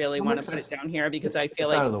really want to put it down here, because I feel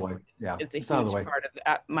like out of the way. Yeah, it's a huge part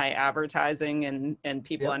of my advertising and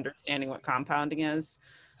people understanding what compounding is.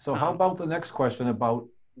 So how about the next question about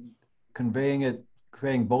conveying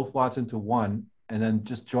both lots into one, and then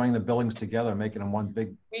just joining the buildings together, making them one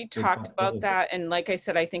big. We talked about that, and like I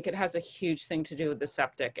said, I think it has a huge thing to do with the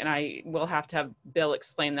septic, and I will have to have Bill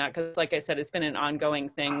explain that, because like I said, it's been an ongoing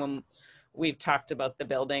thing when we've talked about the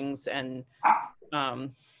buildings and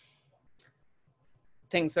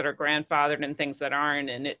things that are grandfathered and things that aren't.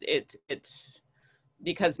 And it's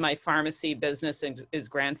because my pharmacy business is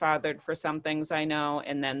grandfathered for some things, I know.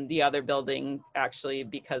 And then the other building, actually,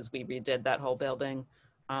 because we redid that whole building,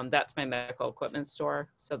 that's my medical equipment store.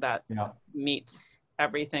 So that meets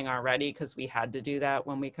everything already, because we had to do that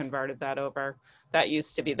when we converted that over. That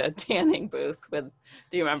used to be the tanning booth with,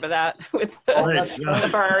 do you remember that? With the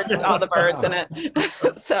birds, all the birds in it.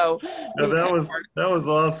 So that was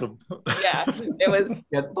awesome. Yeah, it was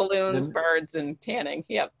balloons, birds, and tanning.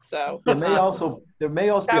 Yep. So there may also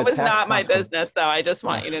that was not my business, though. I just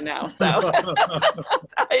want you to know. So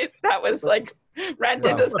that was like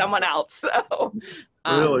rented to someone else. So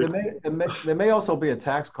really, there may also be a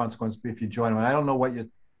tax consequence if you join them. I don't know what your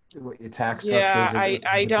tax structure is. Yeah,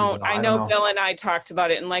 I don't. I know Bill and I talked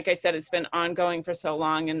about it, and like I said, it's been ongoing for so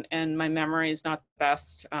long, and my memory is not the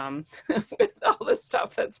best with all the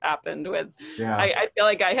stuff that's happened. I feel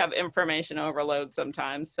like I have information overload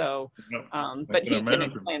sometimes. So, but he can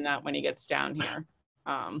explain that when he gets down here.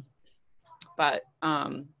 But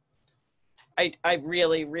I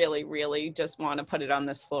really, really, really just want to put it on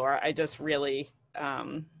this floor. I just really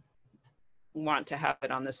want to have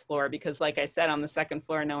it on this floor, because like I said, on the second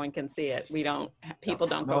floor, no one can see it. People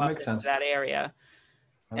don't go up into that area.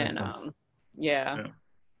 And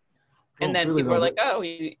and then people are like, oh,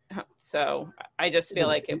 so I just feel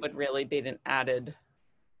like it would really be an added,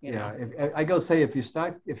 I go say, if you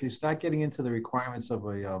start getting into the requirements of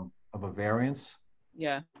a variance,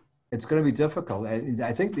 it's going to be difficult.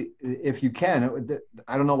 I think if you can,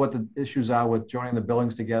 I don't know what the issues are with joining the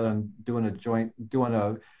buildings together and doing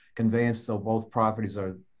a conveyance so both properties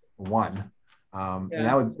are one. And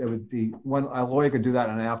it would be a lawyer could do that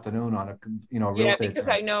in an afternoon on a real estate. Because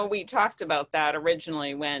I know we talked about that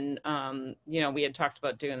originally when we had talked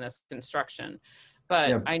about doing this construction,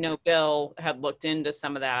 but I know Bill had looked into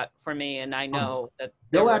some of that for me, and I know that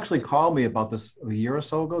Bill actually called me about this a year or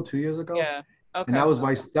so ago, 2 years ago. Yeah. Okay. And that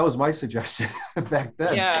was my suggestion back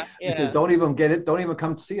then. Yeah. He says, don't even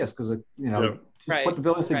come see us, because just right. put the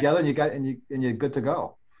buildings together and you're good to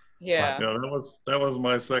go. Yeah. Yeah, that was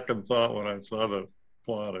my second thought when I saw the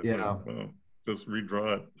plot. I said, Yeah. oh, just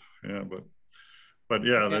redraw it. Yeah, but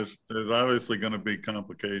yeah, there's obviously going to be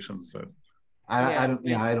complications that I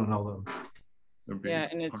don't know them. would be Yeah,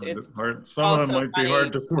 and it's hard. Some of them also might be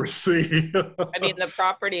hard to foresee. I mean, the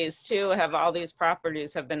properties too all these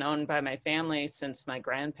properties have been owned by my family since my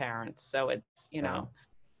grandparents. So it's, you know,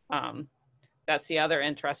 that's the other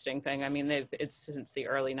interesting thing. I mean, it's since the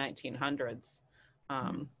early 1900s.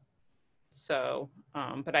 But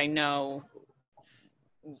I know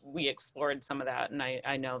we explored some of that, and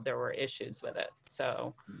I know there were issues with it.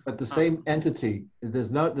 So, but the same entity,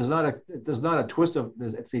 there's not a twist of,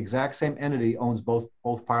 it's the exact same entity owns both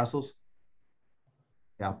parcels.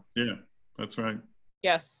 Yeah. Yeah, that's right.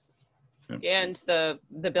 yes. Yeah. And the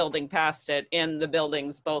building past it, and the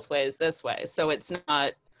buildings both ways this way. So it's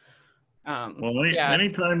not. Well,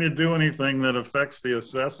 anytime you do anything that affects the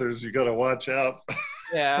assessors, you got to watch out.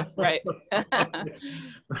 Yeah, right.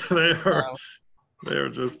 They are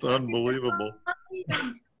just unbelievable. I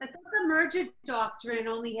thought the merger doctrine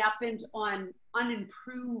only happened on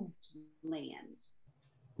unimproved land.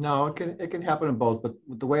 No, it can happen in both, but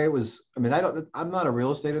the way it was, I mean, I'm not a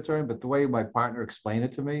real estate attorney, but the way my partner explained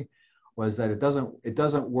it to me was that it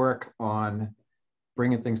doesn't work on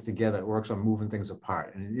bringing things together. It works on moving things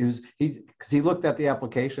apart. And because he looked at the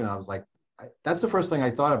application, and I was like, that's the first thing I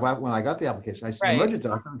thought of when I got the application. I said, merger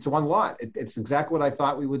doctrine, it's one lot. It's exactly what I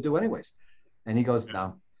thought we would do anyways. And he goes,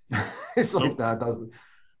 no. It's like that doesn't.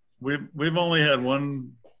 We've only had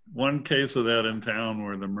one case of that in town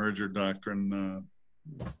where the merger doctrine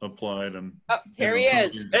applied, and here he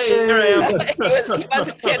is. Hey, here I am. He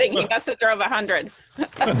wasn't kidding. He must have drove 100.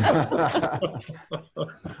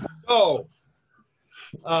 So,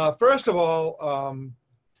 first of all,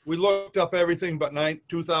 we looked up everything but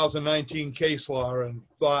 2019 case law and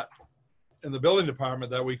thought in the building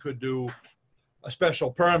department that we could do a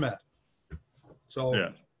special permit.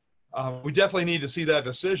 So we definitely need to see that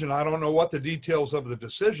decision. I don't know what the details of the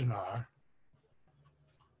decision are.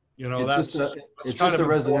 You know, it's just a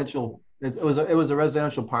residential. It was a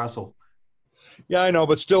residential parcel. Yeah, I know,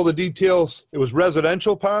 but still the details. It was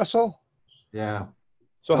residential parcel. Yeah.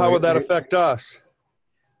 So how would that affect us?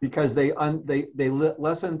 Because they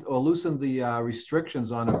lessened or loosened the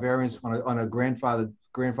restrictions on a variance on a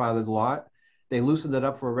grandfathered lot. They loosened it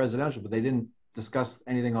up for a residential, but they didn't discuss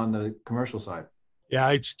anything on the commercial side. Yeah,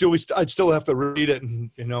 I'd still have to read it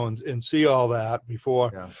and see all that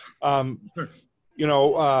before. Yeah.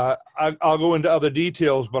 I'll go into other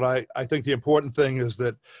details, but I think the important thing is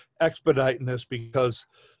that expediting this, because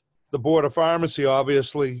the Board of Pharmacy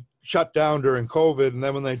obviously shut down during COVID, and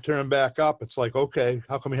then when they turn back up, it's like, okay,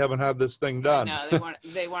 how come we haven't had this thing done? No,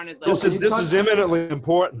 they wanted. This is imminently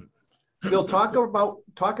important. Bill, talk about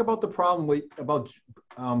the problem about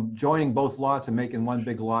joining both lots and making one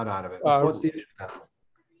big lot out of it. What's the issue with that?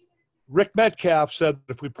 Rick Metcalf said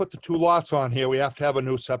that if we put the two lots on here, we have to have a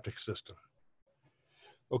new septic system.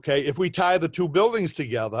 Okay, if we tie the two buildings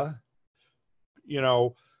together,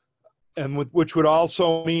 and which would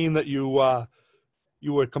also mean that you were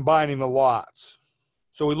combining the lots.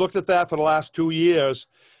 So we looked at that for the last 2 years,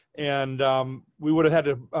 and we would have had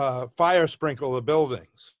to fire sprinkle the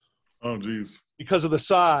buildings. Oh, geez. Because of the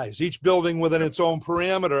size. Each building within its own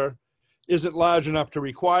parameter isn't large enough to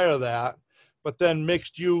require that. But then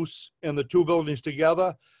mixed use and the two buildings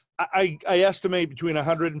together, I estimate between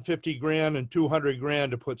 150 grand and 200 grand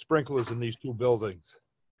to put sprinklers in these two buildings.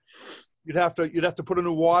 You'd have to put a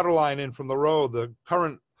new water line in from the road. The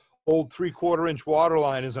current old 3/4 inch water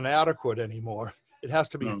line isn't adequate anymore. It has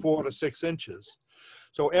to be 4 to 6 inches.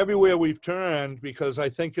 So everywhere we've turned, because I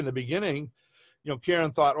think in the beginning,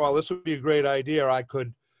 Karen thought, well, this would be a great idea. I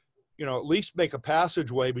could, at least make a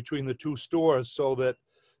passageway between the two stores so that,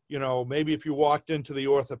 maybe if you walked into the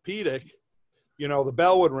orthopedic, the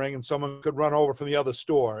bell would ring and someone could run over from the other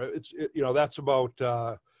store. That's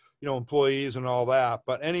about, employees and all that.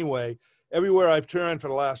 But anyway, everywhere I've turned for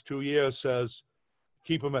the last 2 years says,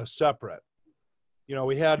 keep them as separate.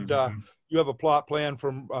 We had, you have a plot plan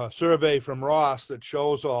from survey from Ross that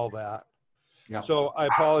shows all that. Yeah. So I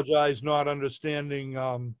apologize not understanding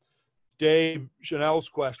Dave Chanel's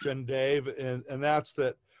question, Dave, and that's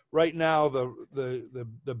that right now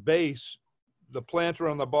the base, the planter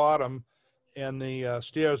on the bottom and the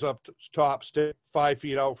stairs up top stay 5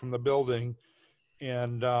 feet out from the building.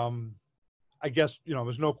 And I guess,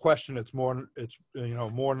 there's no question it's more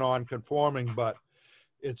non-conforming, but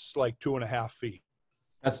it's like 2.5 feet.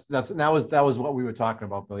 That was what we were talking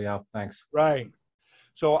about, Bill. Yeah, thanks. Right.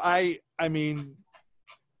 So I mean,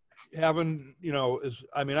 having, you know,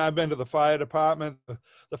 I mean, I've been to the fire department.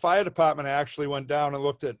 The fire department actually went down and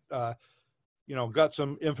looked at, you know, got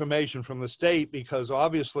some information from the state, because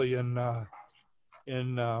obviously in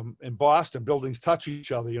Boston, buildings touch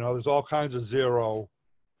each other. You know, there's all kinds of zero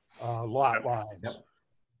lot lines. Yep.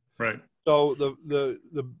 Right. So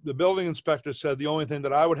the building inspector said the only thing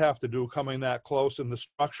that I would have to do coming that close in the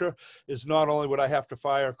structure is not only would I have to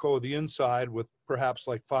fire code the inside with perhaps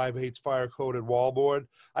like 5/8 fire coated wallboard,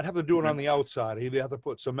 I'd have to do it on the outside. I'd either have to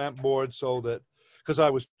put cement board so that, because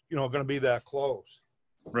I was, you know, going to be that close.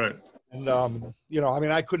 Right. And, you know, I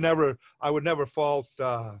mean, I would never fault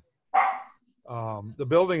the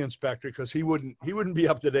building inspector, because he wouldn't be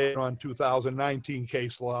up to date on 2019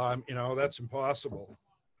 case law. You know, that's impossible.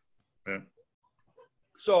 Yeah.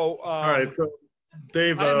 So, All right. So,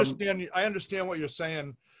 Dave, I understand what you're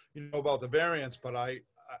saying, you know, about the variance, but I,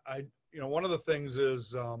 you know, one of the things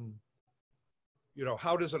is, you know,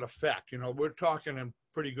 how does it affect? You know, we're talking in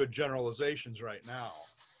pretty good generalizations right now.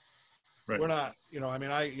 Right. We're not, you know, I mean,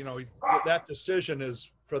 you know, that decision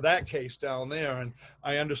is for that case down there, and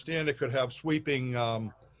I understand it could have sweeping,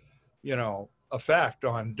 you know, effect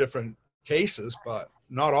on different cases, but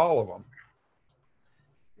not all of them.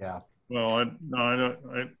 Yeah. well,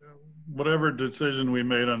 whatever decision we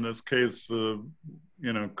made on this case, you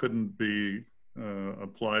know, couldn't be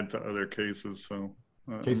applied to other cases. So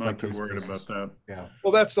I'm not too worried about that. Yeah.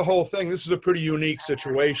 Well, that's the whole thing. This is a pretty unique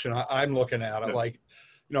situation. I'm looking at it. Yeah. Like,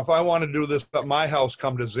 you know, if I want to do this, but my house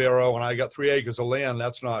come to zero and I got 3 acres of land,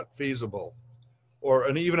 that's not feasible. Or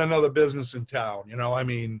even another business in town, you know, I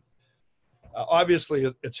mean,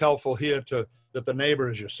 obviously it's helpful here that the neighbor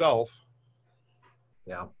is yourself.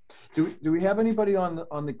 Yeah. Do we have anybody on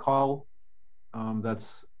the call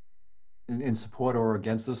that's in support or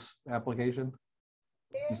against this application?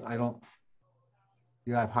 I don't.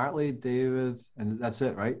 You have Hartley, David, and that's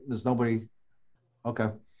it, right? There's nobody. Okay.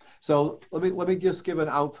 So let me just give an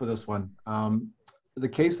out for this one. The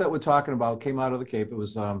case that we're talking about came out of the Cape. It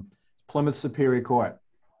was Plymouth Superior Court.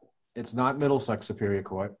 It's not Middlesex Superior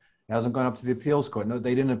Court. It hasn't gone up to the appeals court. No,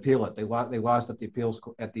 they didn't appeal it. They lost at the appeals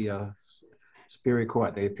at the Superior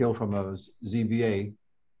Court. They appealed from a ZBA,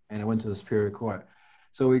 and it went to the Superior Court.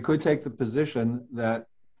 So we could take the position that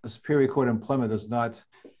a Superior Court in Plymouth is not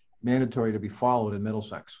mandatory to be followed in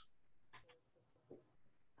Middlesex.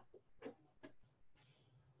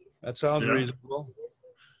 That sounds Yeah. reasonable.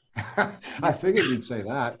 I figured you'd say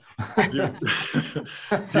that.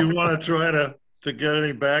 Do you want to try to get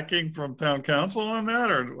any backing from town council on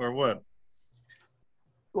that, or what?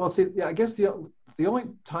 Well, see, yeah, I guess the only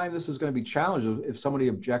time this is going to be challenged is if somebody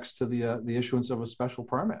objects to the issuance of a special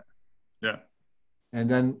permit. Yeah. And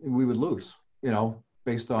then we would lose, you know,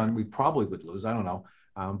 based on, we probably would lose, I don't know.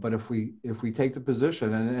 But if we take the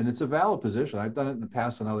position, and it's a valid position, I've done it in the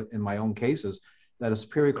past in my own cases, that a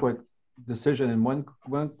Superior Court decision in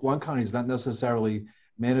one county is not necessarily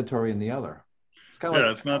mandatory in the other. It's kind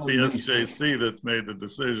of It's not the SJC that's made the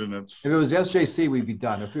decision. If it was the SJC, we'd be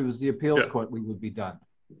done. If it was the appeals court, we would be done.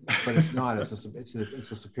 But it's not. It's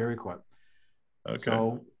a Superior Court. Okay.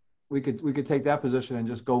 So we could take that position and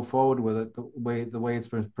just go forward with it the way it's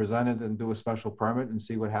been presented, and do a special permit and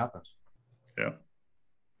see what happens. Yeah.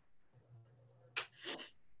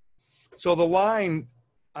 So the line,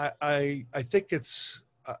 I think it's,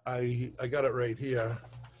 I got it right here.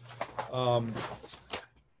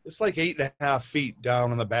 It's like 8.5 feet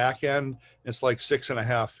down on the back end. It's like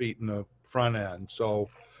 6.5 feet in the front end. So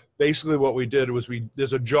basically what we did was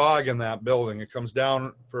there's a jog in that building. It comes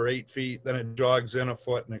down for 8 feet, then it jogs in a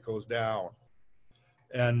foot and it goes down.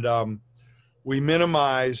 And we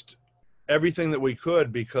minimized everything that we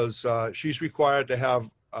could, because she's required to have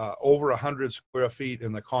over 100 square feet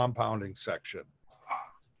in the compounding section.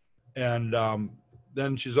 And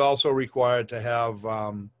then she's also required to have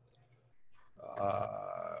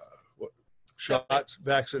shots,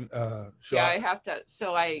 vaccine, Yeah, I have to.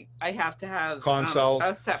 So I have to have Consult.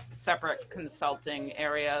 a separate consulting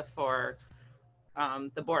area for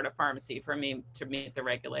the Board of Pharmacy for me to meet the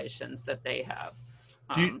regulations that they have.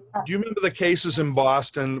 Do you remember the cases in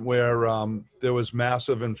Boston where there was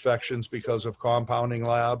massive infections because of compounding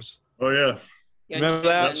labs? Oh yeah. Remember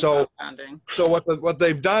that? So what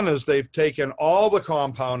they've done is they've taken all the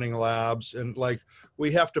compounding labs, and like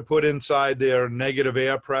we have to put inside their negative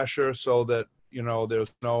air pressure so that, you know,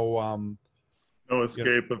 there's no no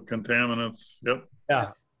escape of contaminants. Yep.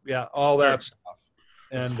 Yeah, all that stuff.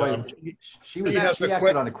 And she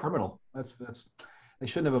acted on a criminal. That's they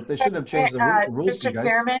shouldn't have changed the rules. Mr.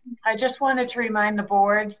 Chairman, I just wanted to remind the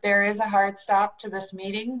board there is a hard stop to this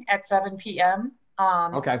meeting at 7 p.m.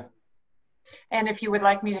 Okay. And if you would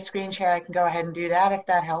like me to screen share, I can go ahead and do that if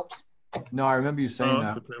that helps. No, I remember you saying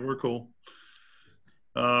that. Okay, we're cool.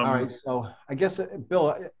 All right, so I guess,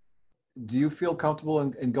 Bill, do you feel comfortable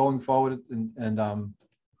in going forward and on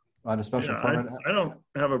a special permit? I don't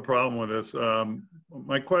have a problem with this.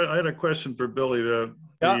 I had a question for Billy.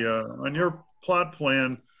 On your plot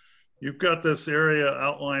plan, you've got this area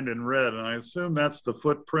outlined in red, and I assume that's the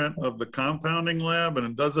footprint of the compounding lab.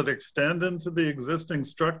 And does it extend into the existing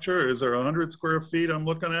structure? Is there 100 square feet I'm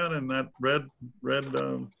looking at in that red?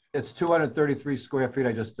 It's 233 square feet.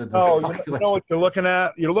 I just did the Oh, you calculation. know what you're looking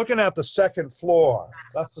at? You're looking at the second floor.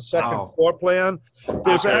 That's the second floor plan.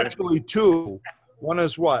 There's actually two. One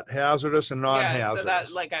is what? Hazardous and Yeah, non-hazardous. so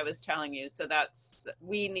that, like I was telling you, so that's,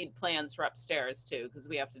 we need plans for upstairs too, because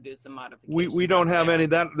we have to do some modifications. We don't have any,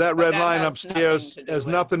 that red line has upstairs nothing to do has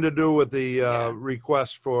with- nothing to do with the Yeah.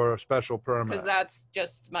 request for a special permit. Because that's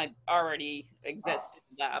just my already existing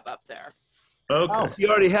lab up there. Okay. She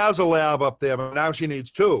already has a lab up there, but now she needs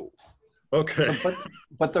two. Okay.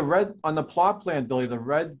 But the red on the plot plan, Billy, the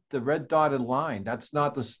red dotted line, that's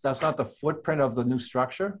not the footprint of the new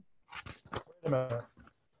structure. Wait a minute.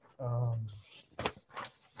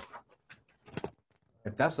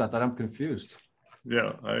 If that's not that, I'm confused.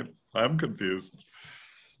 Yeah, I'm confused.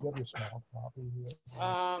 Get your small copy here.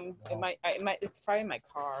 It might, it's probably in my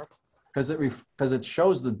car. Because it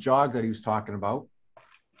shows the jog that he was talking about.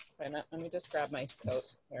 Wait a minute, let me just grab my coat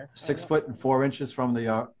here. 6 foot and 4 inches from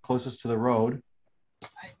the closest to the road.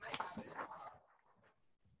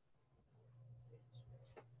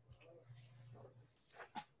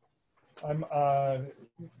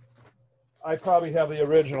 I probably have the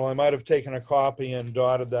original. I might have taken a copy and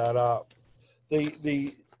dotted that up.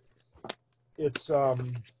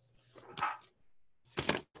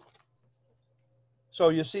 So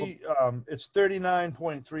you see, it's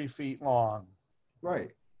 39.3 feet long.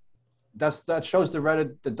 Right. That shows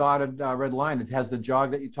the dotted red line. It has the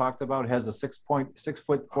jog that you talked about. It has a 6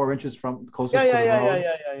 foot 4 inches from closest to the road.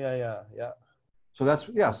 Yeah. So that's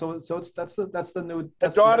that's the new. The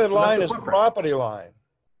dotted line is the property line.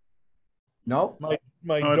 No. My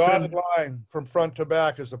No, it's dotted in- line from front to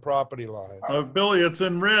back is the property line. Billy, it's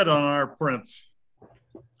in red on our prints.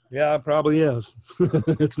 Yeah, it probably is.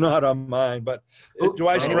 It's not on mine, but do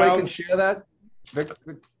I Anybody can surround? share that?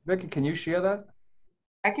 Vicky, can you share that?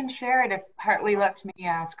 I can share it if Hartley lets me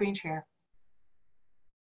screen share.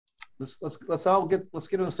 Let's get on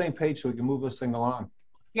the same page so we can move this thing along.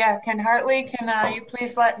 Yeah, can Hartley, can you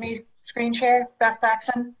please let me screen share, Beth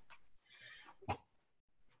Baxon?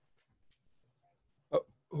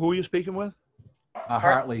 Who are you speaking with?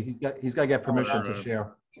 Hartley, he's got to get permission to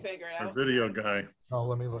share. Figure it Our out. video guy. Oh,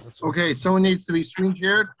 let me look at some. Okay, someone needs to be screen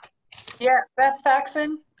shared. Yeah, Beth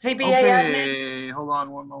Baxon, ZBA admin. Okay, hold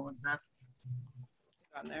on one moment, Beth.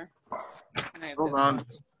 On there. And I have Hold this on. one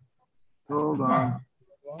Hold on.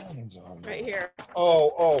 right here.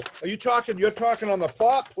 Oh, you're talking on the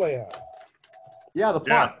plot plan. Yeah, the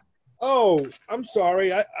plot. Oh, I'm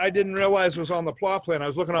sorry. I didn't realize it was on the plot plan. I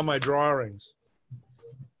was looking on my drawings.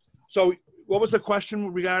 So what was the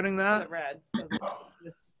question regarding The that? red. So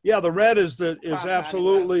this- Yeah, the red is Plot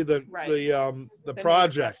absolutely the Right. the the new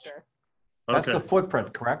project. structure. That's Okay. the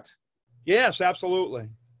footprint, correct? Yes, absolutely.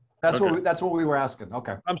 That's Okay. what we were asking.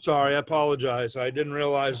 Okay. I'm sorry. I apologize. I didn't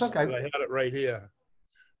realize It's okay. that I had it right here.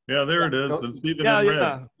 Yeah, there it is. So- It's even in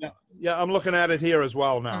red. Yeah, I'm looking at it here as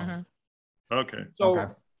well now. Mhm. Okay. So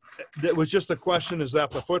Okay. it was just a question, is that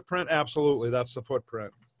the footprint? Absolutely, that's the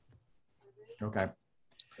footprint. Okay.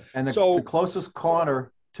 And the So- closest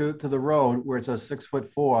corner to the road where it says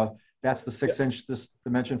 6'4", that's the 6 inch this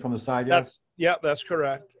dimension from the side yard? That's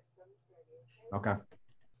correct. Okay.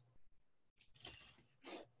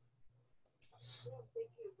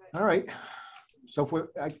 All right. So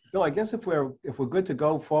Bill, I guess if we're good to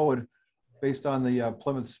go forward based on the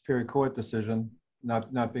Plymouth Superior Court decision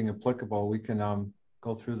not being applicable, we can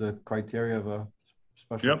go through the criteria of a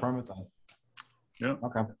special Yep. permit then. Yep.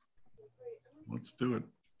 Okay. Let's do it.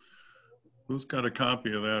 Who's got a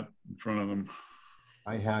copy of that in front of them?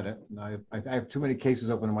 I had it. And I have too many cases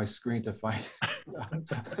open on my screen to find.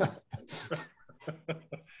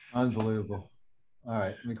 Unbelievable. All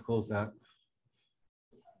right, let me close that.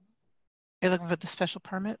 You're looking for the special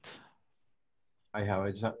permits? I have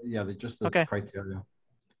it. They're just the Okay. criteria.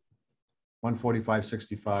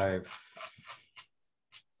 14565.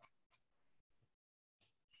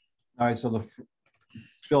 All right, so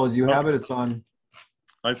Bill, do you have it? It's on.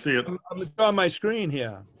 I see it. It's on my screen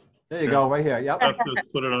here. There you go, right here. Yep. I'll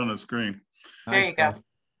just put it on the screen. There you go. Nice,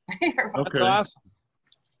 You're welcome. That's Okay. awesome.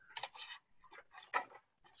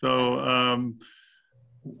 So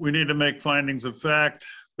we need to make findings of fact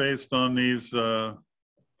based on these 7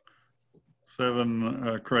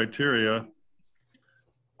 criteria.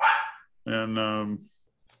 And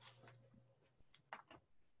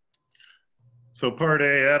so part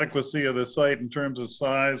A, adequacy of the site in terms of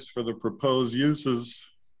size for the proposed uses.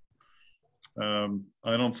 I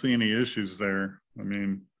don't see any issues there. I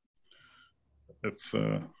mean, it's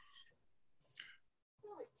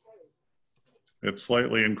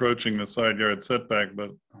slightly encroaching the side yard setback, but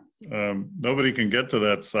nobody can get to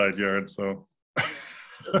that side yard, so.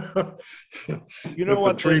 You know if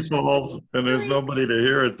what? the tree falls and there's nobody to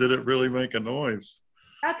hear it, did it really make a noise?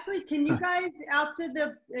 Actually, can you guys, after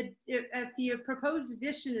if the proposed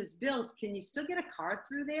addition is built, can you still get a car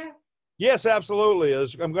through there? Yes, absolutely.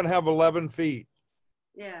 I'm going to have 11 feet.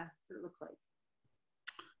 Yeah, that's what it looks like.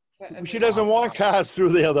 She doesn't want cars through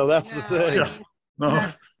there, though. That's the No, thing. Yeah.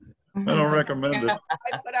 No, I don't recommend it.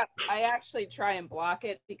 I actually try and block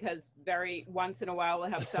it because once in a while we'll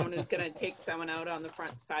have someone who's going to take someone out on the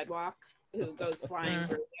front sidewalk who goes flying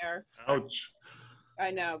through there. Ouch.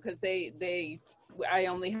 I know, because I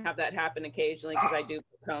only have that happen occasionally because I do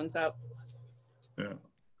put cones up. Yeah.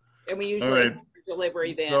 And we usually right. have a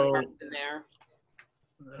delivery van So- parked in there.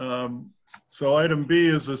 So item B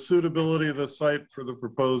is the suitability of the site for the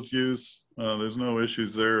proposed use. There's no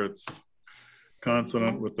issues there. It's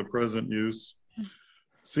consonant with the present use.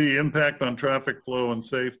 C, impact on traffic flow and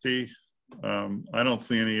safety. I don't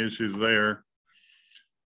see any issues there.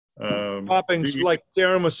 Stopping, D, like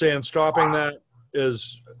Darren was saying, stopping that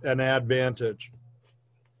is an advantage.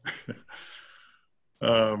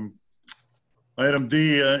 Item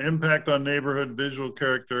D, impact on neighborhood visual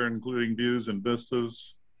character, including views and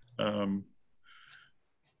vistas. I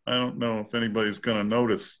don't know if anybody's going to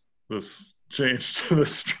notice this change to the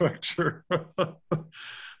structure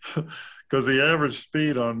because the average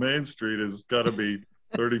speed on Main Street has got to be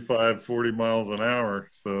 35, 40 miles an hour.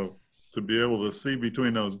 So to be able to see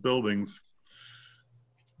between those buildings,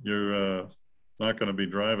 you're not going to be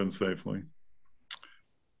driving safely.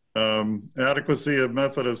 Adequacy of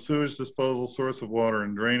method of sewage disposal, source of water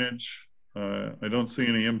and drainage. I don't see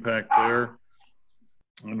any impact there.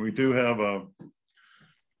 And we do have a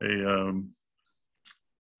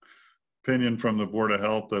opinion from the Board of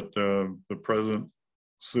Health that the present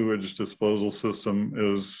sewage disposal system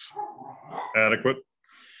is adequate.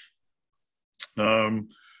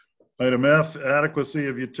 Item F, adequacy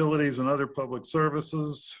of utilities and other public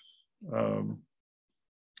services. Don't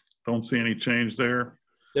see any change there.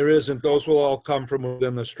 There isn't. Those will all come from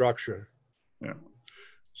within the structure. Yeah.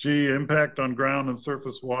 G, impact on ground and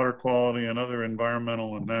surface water quality and other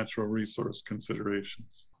environmental and natural resource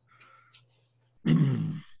considerations.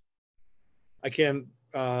 I can't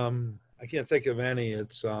think of any.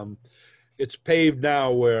 It's paved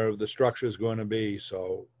now where the structure is going to be,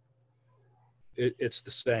 so it's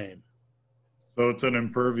the same. So it's an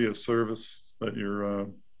impervious surface that you're.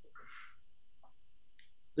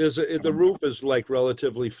 The roof is like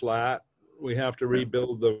relatively flat. We have to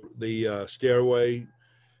rebuild the stairway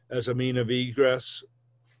as a mean of egress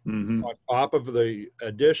on top of the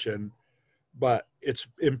addition, but it's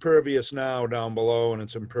impervious now down below, and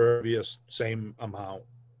it's impervious same amount.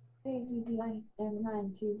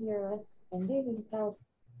 M920S and David's Belt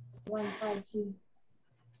 152.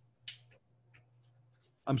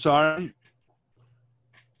 I'm sorry?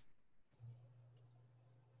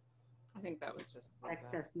 I think that was just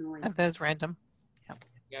Excess noise. That's random.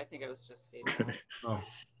 Yeah, I think it was just feedback. Oh.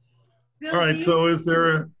 All right. So is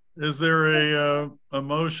there a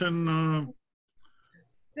motion on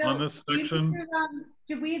this section?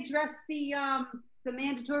 Did we address the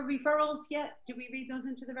mandatory referrals yet? Did we read those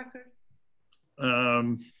into the record? I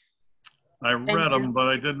read them, but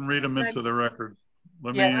I didn't read them into the record.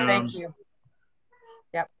 Let me. Thank you.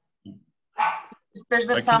 Yep. There's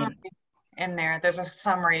a summary in there. There's a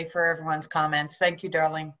summary for everyone's comments. Thank you,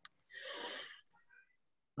 darling.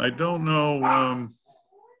 I don't know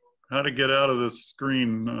how to get out of this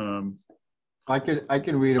screen. I can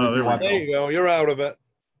read them. There you go. You're out of it.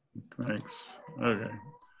 Thanks. Okay.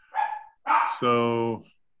 So,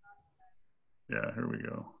 yeah, here we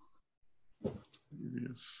go.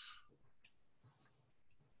 Yes.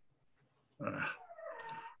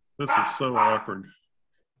 This is so awkward.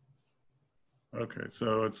 Okay,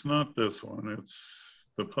 so it's not this one. It's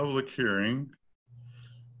the public hearing.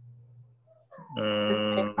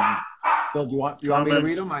 Bill, do you want me to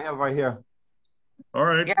read them? I have right here. All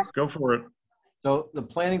right, go for it. So the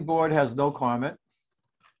planning board has no comment.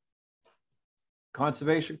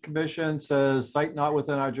 Conservation Commission says site not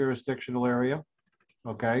within our jurisdictional area.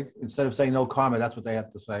 Okay, instead of saying no comment, that's what they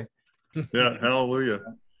have to say. Yeah, hallelujah.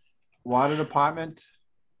 Water Department.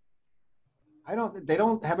 they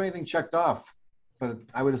don't have anything checked off, but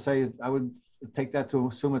I would take that to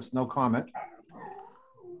assume it's no comment.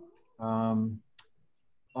 On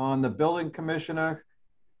the building commissioner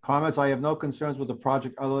comments, I have no concerns with the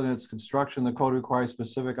project other than its construction. The code requires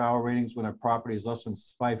specific hour ratings when a property is less than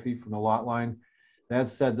 5 feet from the lot line. That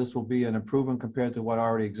said, this will be an improvement compared to what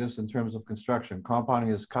already exists in terms of construction. Compounding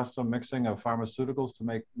is custom mixing of pharmaceuticals to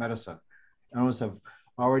make medicine. Owners have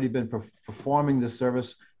already been performing this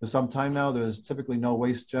service for some time now. There is typically no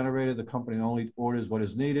waste generated. The company only orders what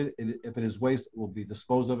is needed. If it is waste, it will be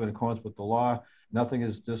disposed of in accordance with the law. Nothing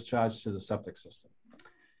is discharged to the septic system.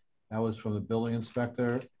 That was from the building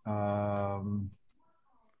inspector. Who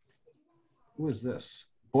is this?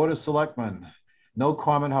 Board of Selectmen. No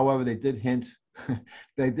comment, however, they did hint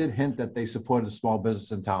that they supported a small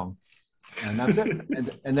business in town. And that's it.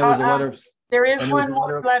 And there was a letter. There is one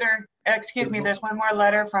more letter. Excuse me, there's one more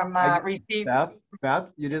letter from received.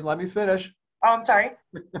 Beth, you didn't let me finish. Oh, I'm sorry.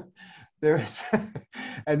 There is,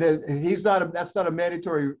 and that's not a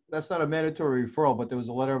mandatory referral, but there was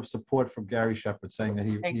a letter of support from Gary Shepherd saying that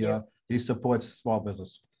he supports small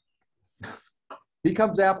business. He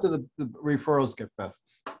comes after the referrals get, Beth.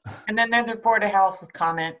 And then there's the Board of Health with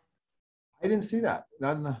comment. I didn't see that.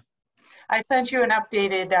 I sent you an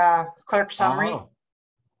updated clerk summary.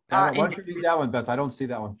 Why don't you read that one, Beth? I don't see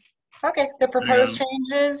that one. Okay, the proposed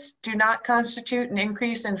changes do not constitute an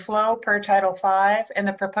increase in flow per Title V, and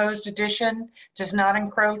the proposed addition does not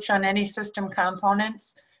encroach on any system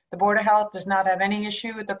components. The Board of Health does not have any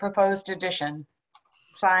issue with the proposed addition.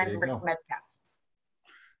 Signed, Rick Metcalf.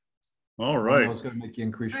 All right. It's going to make you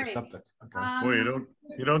increase your septic. Okay. Well,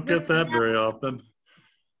 you don't get that very often.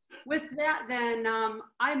 With that, then,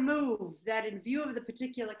 I move that in view of the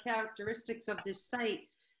particular characteristics of this site,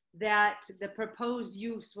 that the proposed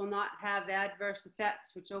use will not have adverse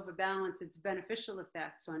effects which overbalance its beneficial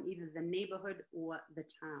effects on either the neighborhood or the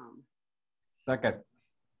town. Second.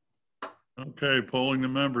 Okay, polling the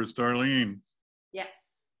members. Darlene.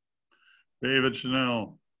 Yes. David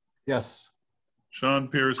Chanel. Yes. Sean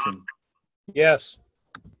Pearson. Yes.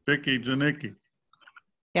 Vicky Janicki.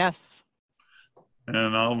 Yes.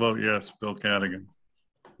 And I'll vote yes, Bill Cadigan.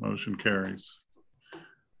 Motion carries.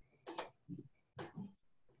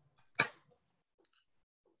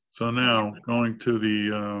 So now going to the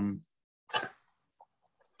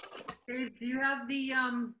Dave, do you have the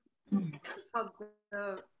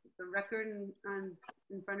record in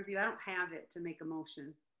front of you? I don't have it to make a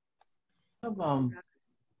motion. I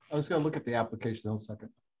was going to look at the application in a second.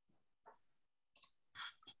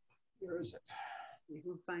 Where is it?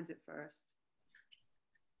 Who finds it first?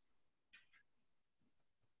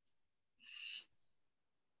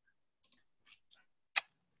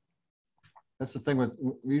 That's the thing with,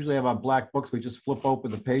 we usually have our black books. We just flip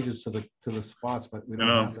open the pages to the spots, but we don't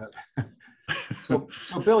have that. So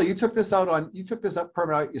Billy, you took this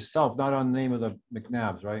permit out yourself, not on the name of the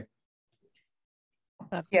McNabbs, right?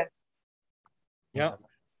 Yes. Yeah.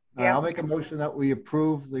 I'll make a motion that we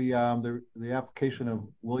approve the application of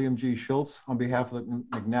William G. Schultz on behalf of the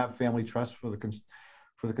McNabb Family Trust for the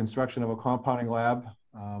construction of a compounding lab.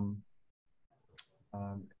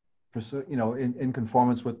 In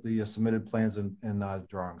conformance with the submitted plans and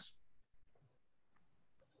drawings.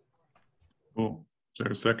 Cool. Is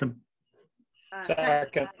there a second?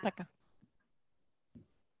 Second.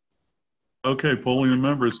 Okay, polling the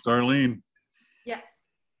members. Darlene. Yes.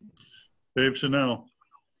 Dave Chanel.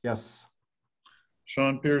 Yes.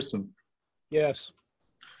 Sean Pearson. Yes.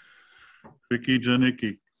 Vicky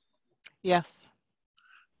Janicki. Yes.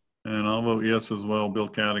 And I'll vote yes as well, Bill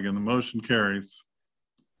Cadigan. The motion carries.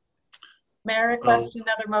 May I request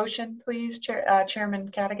another motion, please, Chairman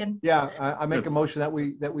Cadigan? Yeah, I make a motion that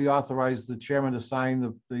we authorize the chairman to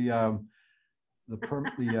sign the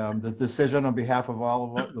decision on behalf of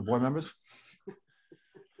all of the board members. Is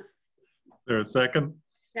there a second?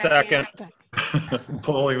 Second.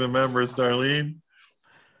 Polling the members. Darlene.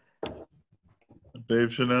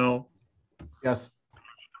 Dave Chanel. Yes.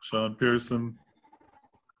 Sean Pearson.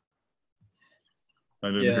 I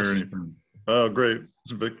didn't Yes. hear anything. Oh, great.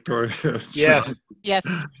 Victoria. Yes. Yes.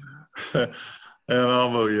 And I'll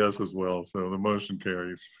vote yes as well. So the motion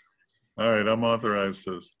carries. All right, I'm authorized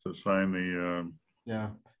to sign the Yeah.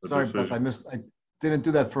 the Sorry, decision. Beth, I didn't do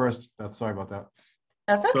that first, Beth. Sorry about that.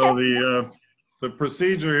 That's okay. So the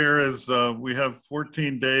procedure here is we have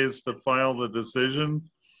 14 days to file the decision.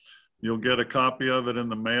 You'll get a copy of it in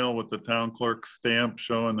the mail with the town clerk stamp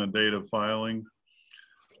showing the date of filing.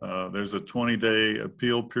 There's a 20-day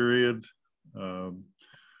appeal period.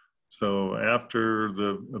 So after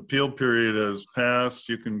the appeal period has passed,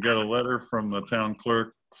 you can get a letter from the town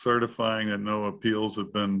clerk certifying that no appeals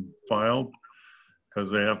have been filed. because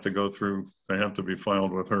they have to go through, they have to be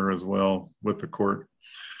filed with her as well, with the court.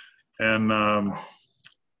 And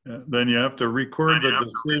then you have to record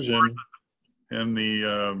the decision in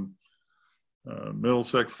the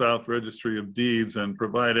Middlesex South Registry of Deeds and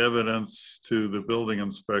provide evidence to the building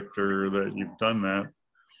inspector that you've done that.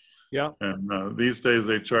 Yeah. And these days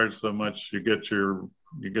they charge so much, you get your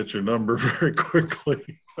number very quickly.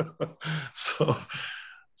 So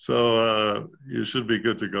you should be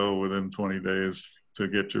good to go within 20 days to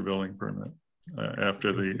get your building permit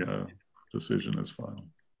after the decision is filed.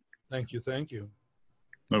 Thank you. Thank you.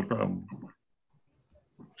 No problem.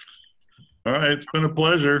 All right, it's been a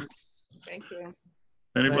pleasure. Thank you.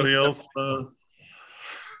 Anybody else have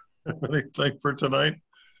anything for tonight?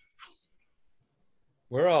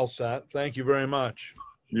 We're all set. Thank you very much.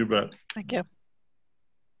 You bet. Thank you.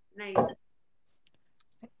 Nice.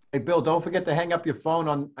 Hey, Bill, don't forget to hang up your phone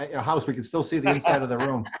on at your house. We can still see the inside of the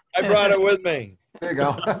room. I brought it with me. There you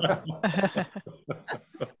go.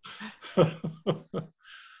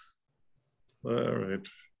 All right.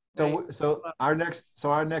 So our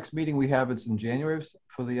next meeting we have, it's in January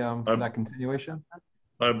for the for that continuation.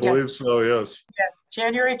 I believe so, yes. Yeah,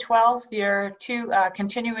 January 12th, your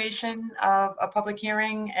continuation of a public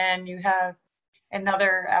hearing, and you have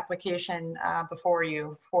another application before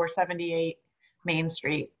you, 478 Main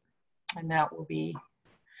Street. And that will be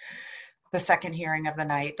the second hearing of the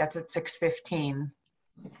night. That's at 6:15.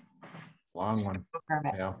 Long one.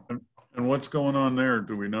 Permit. Yeah. And what's going on there?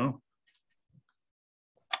 Do we know?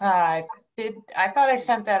 I thought I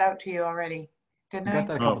sent that out to you already, We didn't got I?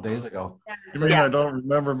 that a couple days ago. You mean Yeah. I don't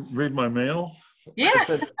remember read my mail? Yeah,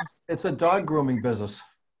 It's a dog grooming business.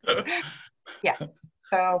 yeah.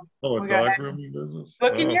 So Oh, a We got dog it. grooming business?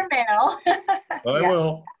 look in Oh, your mail. I Yeah.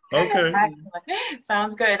 will. Okay. Excellent.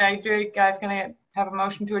 Sounds good. Are you guys gonna have a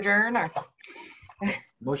motion to adjourn or?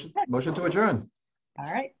 Motion to adjourn.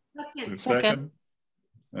 All right. Okay. Second.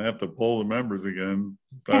 I have to poll the members again.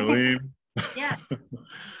 Darlene, Yeah.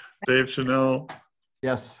 Dave Chanel,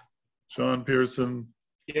 Yes. Sean Pearson,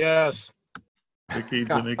 Yes. Vicky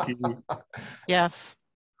Janicki, Yes.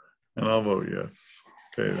 and I'll vote yes.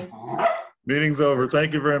 Okay. Meeting's over.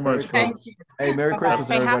 Thank you very much, Thank folks. you. Hey, Merry Christmas,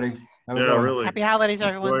 Hey, everybody. Have a Yeah, good one. really. Happy holidays,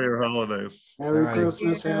 everyone. Enjoy your holidays. Merry All right.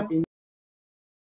 Christmas, happy